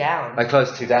closed 2 down. I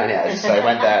closed 2 down, yeah. So I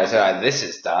went there. So this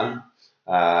is done.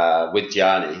 With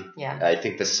Gianni. Yeah. I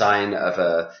think the sign of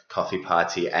a coffee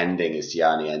party ending is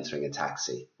Gianni entering a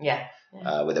taxi. Yeah.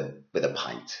 With a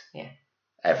pint. Yeah.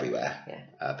 Everywhere. Yeah.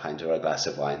 A pint or a glass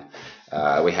of wine.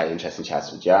 We had interesting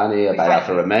chats with Gianni about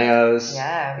Alfa Romeos.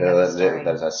 Yeah. That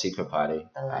was our secret party.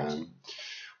 The legend.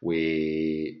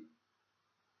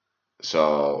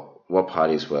 So what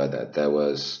parties were there?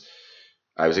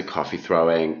 I was at coffee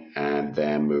throwing and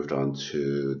then moved on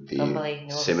to the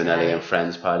Simonelli and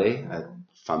Friends party at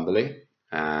Fumbly.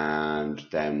 And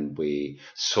then we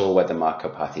saw where the Marco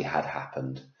party had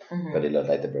happened, but it looked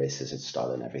like the baristas had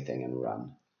stolen everything and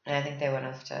run. And I think they went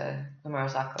off to La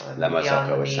Marzocco. La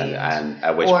Marzocco, and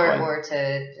at which point... Or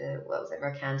to, what was it,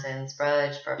 Mercanton's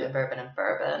Brudge, Bourbon and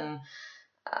Bourbon.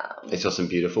 I saw some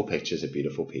beautiful pictures of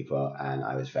beautiful people, and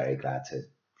I was very glad to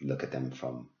look at them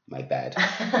from my bed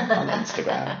on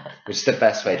Instagram, which is the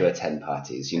best way to attend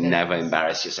parties. You never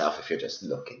embarrass yourself if you're just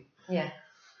looking. Yeah.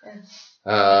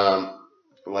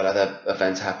 What other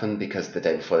events happened? Because the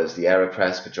day before there was the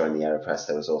AeroPress, but during the AeroPress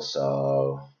there was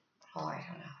also... Oh, I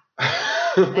don't know.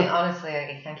 Honestly,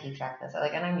 I can't keep track of this.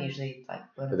 And I'm usually like...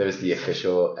 But there was the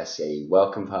official SCAE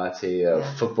welcome party. There were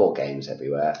football games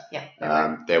everywhere.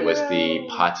 Yeah. There was the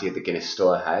party at the Guinness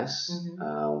Storehouse,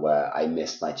 where I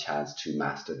missed my chance to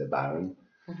master the Baron,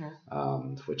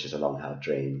 which is a long-held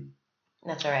dream.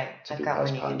 That's all right. I've got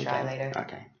one you can try later.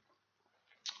 Okay.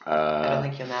 I don't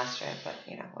think you'll master it, but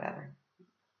whatever.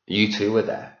 You two were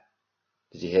there.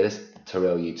 Did you hear this?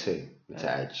 Terrell U2 with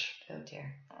Edge. Oh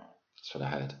dear. That's what I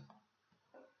heard.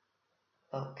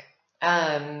 Look.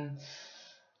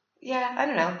 Yeah, I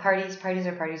don't know. Parties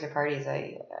are parties.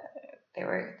 They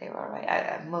were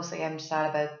alright. Mostly I'm sad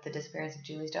about the disappearance of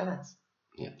Julie's Donuts.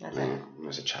 Yeah. It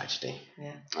was a tragedy.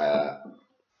 Yeah.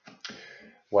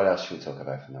 What else should we talk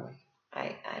about from the week?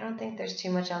 I don't think there's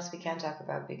too much else we can talk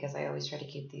about because I always try to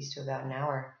keep these to about an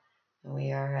hour. And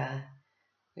we are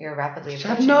rapidly approaching.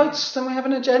 Have notes? Don't we have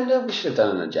an agenda? We should have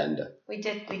done an agenda. We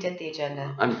did the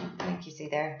agenda. I think you see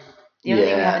there. The only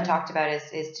thing we haven't talked about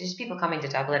is just people coming to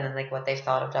Dublin and like what they've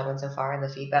thought of Dublin so far and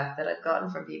the feedback that I've gotten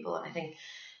from people. And I think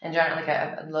in general, like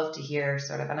I'd love to hear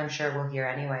sort of, and I'm sure we'll hear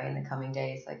anyway in the coming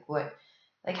days,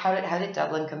 how did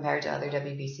Dublin compare to other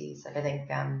WBCs? Like I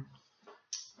think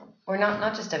or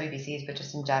not just WBCs, but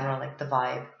just in general, like the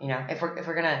vibe. If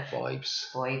we're gonna vibes.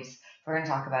 If we're gonna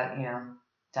talk about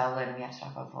Dublin, we have to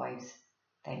talk about vibes.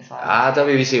 Thanks a lot.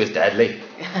 WBC was deadly.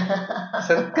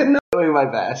 So good not doing my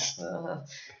best.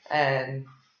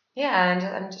 Yeah, and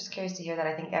I'm just curious to hear that.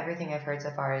 I think everything I've heard so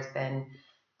far has been,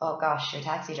 oh gosh, your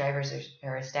taxi drivers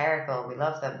are hysterical. We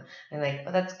love them. And like,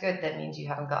 well, that's good. That means you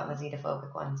haven't gotten the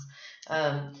xenophobic ones.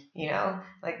 Haven't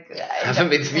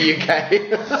been to the UK.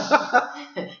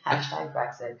 Hashtag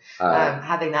Brexit.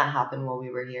 Having that happen while we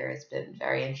were here has been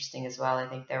very interesting as well. I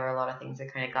think there were a lot of things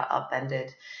that kind of got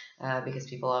upended because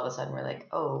people all of a sudden were like,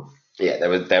 oh. Yeah, there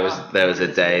was a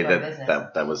day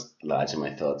that was large in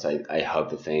my thoughts. I hope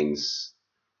the things.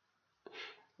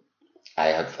 I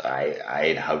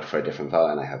had hoped for a different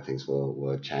vote, and I hope things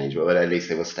will change, but at least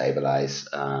they will stabilize.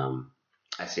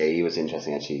 SCAE was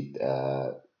interesting actually.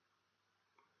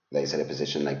 They said a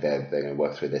position like they're going to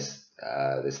work through this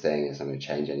thing. It's not going to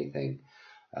change anything,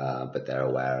 but they're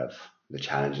aware of the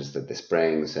challenges that this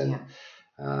brings, and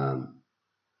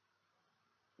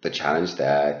the challenge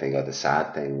there, I think, or the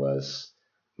sad thing was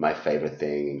my favorite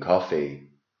thing in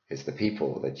coffee is the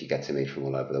people that you get to meet from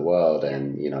all over the world,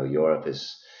 and Europe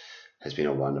has been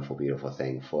a wonderful, beautiful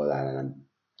thing for that, and I'm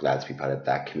glad to be part of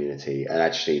that community. And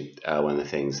actually, one of the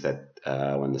things that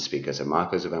one of the speakers at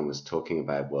Marco's event was talking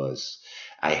about was,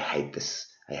 I hate this.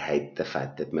 I hate the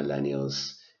fact that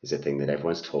millennials is a thing that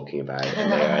everyone's talking about,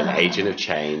 and they are an agent of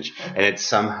change. And it's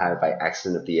somehow by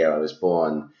accident of the year I was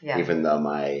born, even though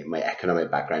my economic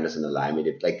background doesn't allow me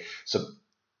to so.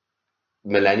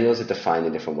 Millennials are defined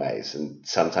in different ways, and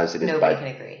sometimes it is nobody can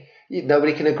agree.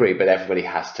 Nobody can agree, but everybody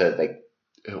has to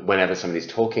whenever somebody's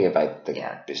talking about the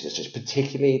business, just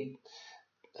particularly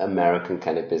American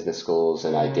kind of business schools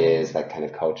and ideas, that kind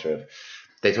of culture of,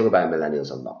 they talk about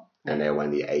millennials a lot, and they're when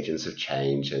the agents of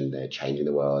change, and they're changing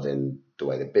the world and the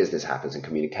way that business happens and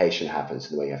communication happens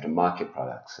and the way you have to market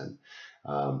products. And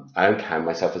I don't count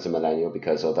myself as a millennial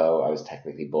because although I was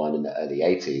technically born in the early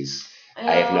 80s,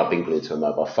 I have not been glued to a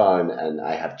mobile phone, and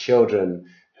I have children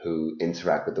who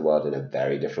interact with the world in a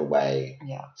very different way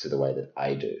to the way that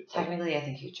I do. Technically, I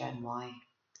think you're Gen Y.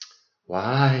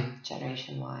 Why?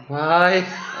 Generation Y. Why?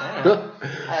 I don't know.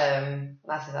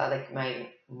 That's like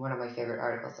one of my favorite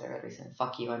articles that I read recently.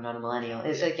 Fuck you, I'm not a millennial.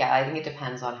 It's like, yeah, I think it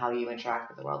depends on how you interact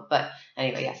with the world. But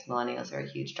anyway, yes, millennials are a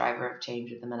huge driver of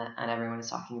change at the minute, and everyone is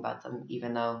talking about them,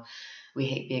 even though we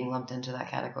hate being lumped into that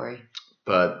category.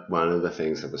 But one of the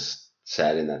things that was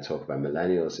said in that talk about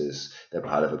millennials is they're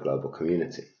part of a global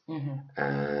community. Mm-hmm.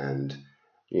 And,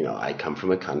 you know, I come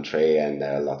from a country and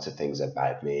there are lots of things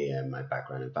about me and my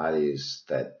background and values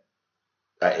that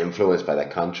are influenced by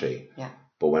that country. Yeah.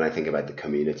 But when I think about the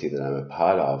community that I'm a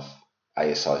part of, I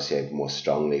associate more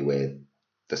strongly with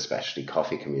the specialty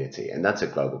coffee community. And that's a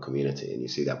global community. And you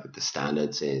see that with the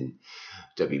standards in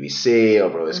WBC or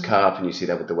Brewers Cup, and you see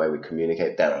that with the way we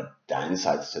communicate. There are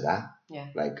downsides to that. Yeah.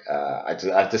 Like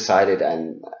I've decided,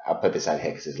 and I'll put this out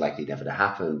here because it's likely never to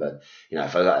happen, but you know,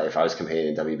 if I was competing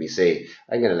in WBC,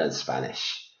 I'm going to learn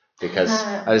Spanish because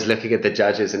I was looking at the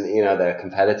judges, and you know, there are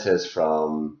competitors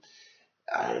from,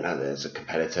 I don't know, there's a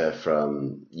competitor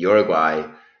from Uruguay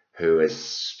who is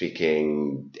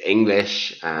speaking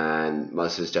English, and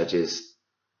most of his judges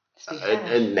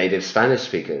and native Spanish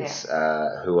speakers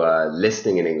who are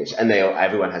listening in English, and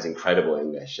everyone has incredible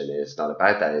English, and it's not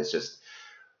about that. It's just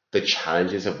the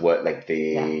challenges of work, like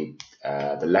the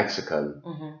lexicon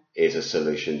is a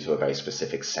solution to a very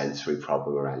specific sensory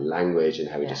problem around language and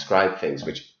how we describe things,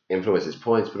 which influences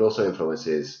points, but also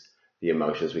influences the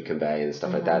emotions we convey and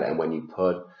stuff like that. And when you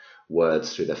put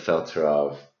words through the filter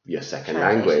of your second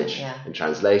language and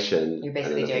translation, you're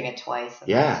basically doing it twice.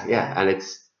 Yeah, and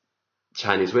it's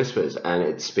Chinese whispers, and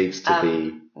it speaks to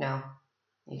the... No,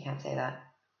 you can't say that.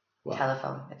 What?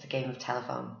 Telephone. It's a game of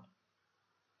telephone.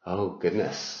 Oh,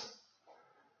 goodness.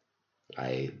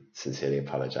 I sincerely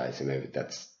apologize, and maybe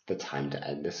that's the time to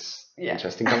end this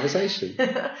interesting conversation.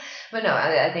 But no,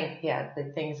 I think,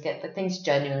 things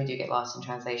genuinely do get lost in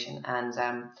translation, and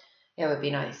it would be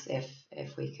nice if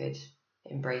we could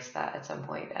embrace that at some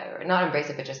point, or not embrace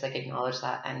it, but just like acknowledge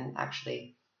that and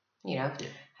actually, you know,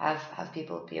 have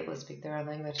people be able to speak their own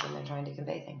language when they're trying to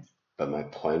convey things. But my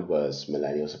point was,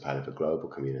 millennials are part of a global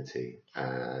community,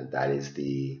 and that is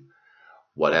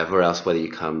whatever else, whether you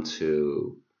come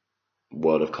to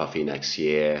World of Coffee next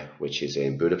year, which is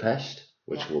in Budapest,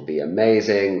 which will be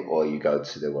amazing, or you go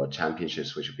to the World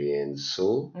Championships, which will be in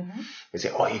Seoul. You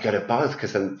say, you go to both,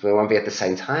 because then they won't be at the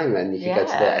same time, and you can go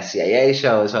to the SCAA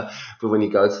show as well. But when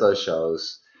you go to those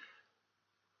shows,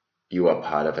 you are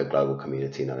part of a global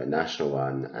community, not a national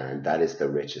one, and that is the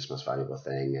richest, most valuable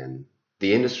thing, and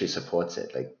the industry supports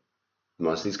it. Like,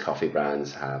 most of these coffee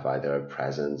brands have either a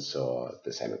presence or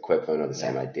the same equipment or the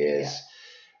same ideas,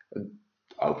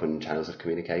 open channels of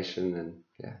communication, and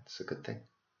it's a good thing.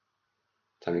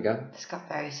 Time to go? This got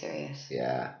very serious.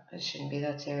 Yeah. It shouldn't be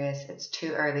that serious. It's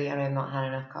too early and I've not had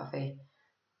enough coffee.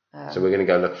 So we're going to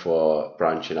go look for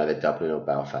brunch in either Dublin or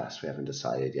Belfast. We haven't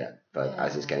decided yet. But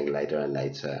as it's getting later and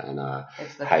later, and our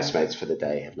housemates for the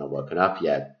day have not woken up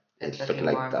yet, it's looking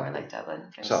like Dublin. More like Dublin.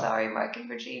 I'm sorry, Mark and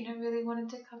Virginia. I really wanted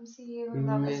to come see you and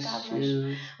love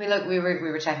establish. We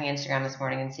were checking Instagram this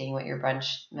morning and seeing what your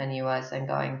brunch menu was, and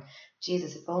going,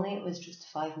 Jesus, if only it was just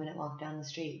a 5-minute walk down the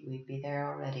street, we'd be there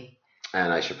already.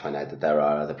 And I should point out that there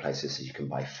are other places that you can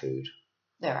buy food.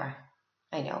 There are.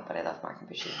 I know, but I love Mark and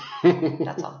Virginia.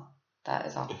 That's all. That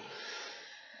is all.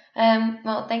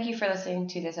 Well, thank you for listening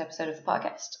to this episode of the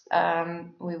podcast.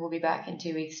 We will be back in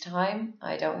 2 weeks' time.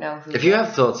 I don't know who. If you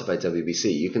have thoughts about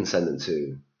WBC, you can send them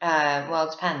to. Well,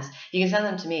 it depends. You can send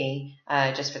them to me,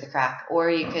 just for the crack, or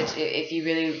you could, if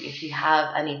you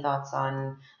have any thoughts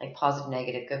on like positive,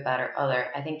 negative, good, bad, or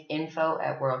other. I think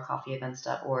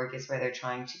info@worldcoffeeevents.org is where they're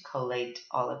trying to collate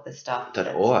all of the stuff.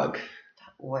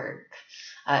 .org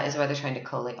is where they're trying to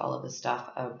collate all of the stuff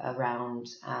around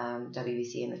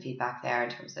WBC and the feedback there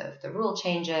in terms of the rule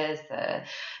changes, the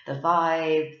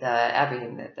vibe,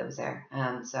 everything that was there.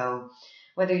 So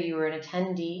whether you were an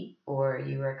attendee or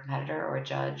you were a competitor or a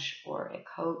judge or a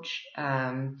coach,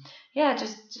 or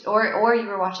you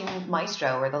were watching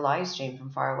Maestro or the live stream from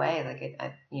far away, like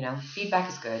feedback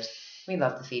is good. We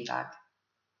love the feedback.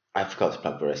 I forgot to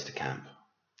plug Barista Camp.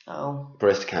 Oh.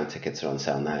 Barista Camp tickets are on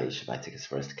sale now. You should buy tickets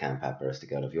for Barista Camp at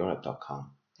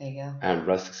baristagildofeurope.com. There you go. And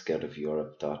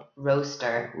roasterguildofeurope.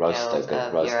 Roaster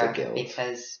Guild.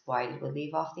 Because why did we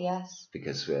leave off the S?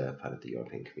 Because we're part of the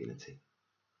European community.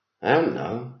 I don't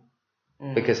know.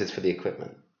 Because it's for the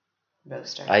equipment.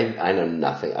 Roaster. I know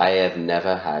nothing. I have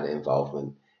never had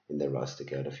involvement in the Roaster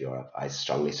Guild of Europe. I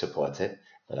strongly support it,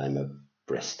 but I'm a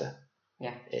barista.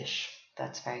 Yeah. Ish.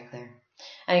 That's very clear.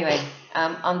 Anyway,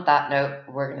 on that note,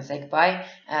 we're going to say goodbye.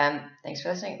 Thanks for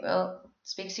listening. We'll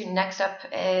speak soon. Next up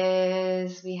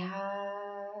is we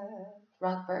have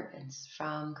Rock Bourbons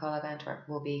from Collab Antwerp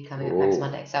will be coming up next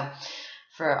Monday. So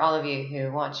for all of you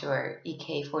who want your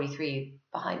EK43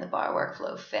 behind the bar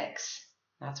workflow fix,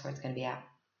 that's where it's going to be at.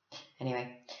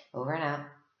 Anyway, over and out.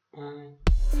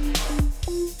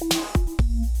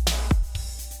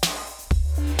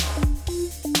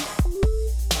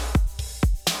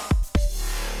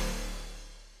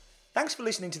 Thanks for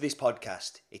listening to this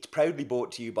podcast. It's proudly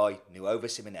brought to you by Nuova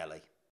Simonelli.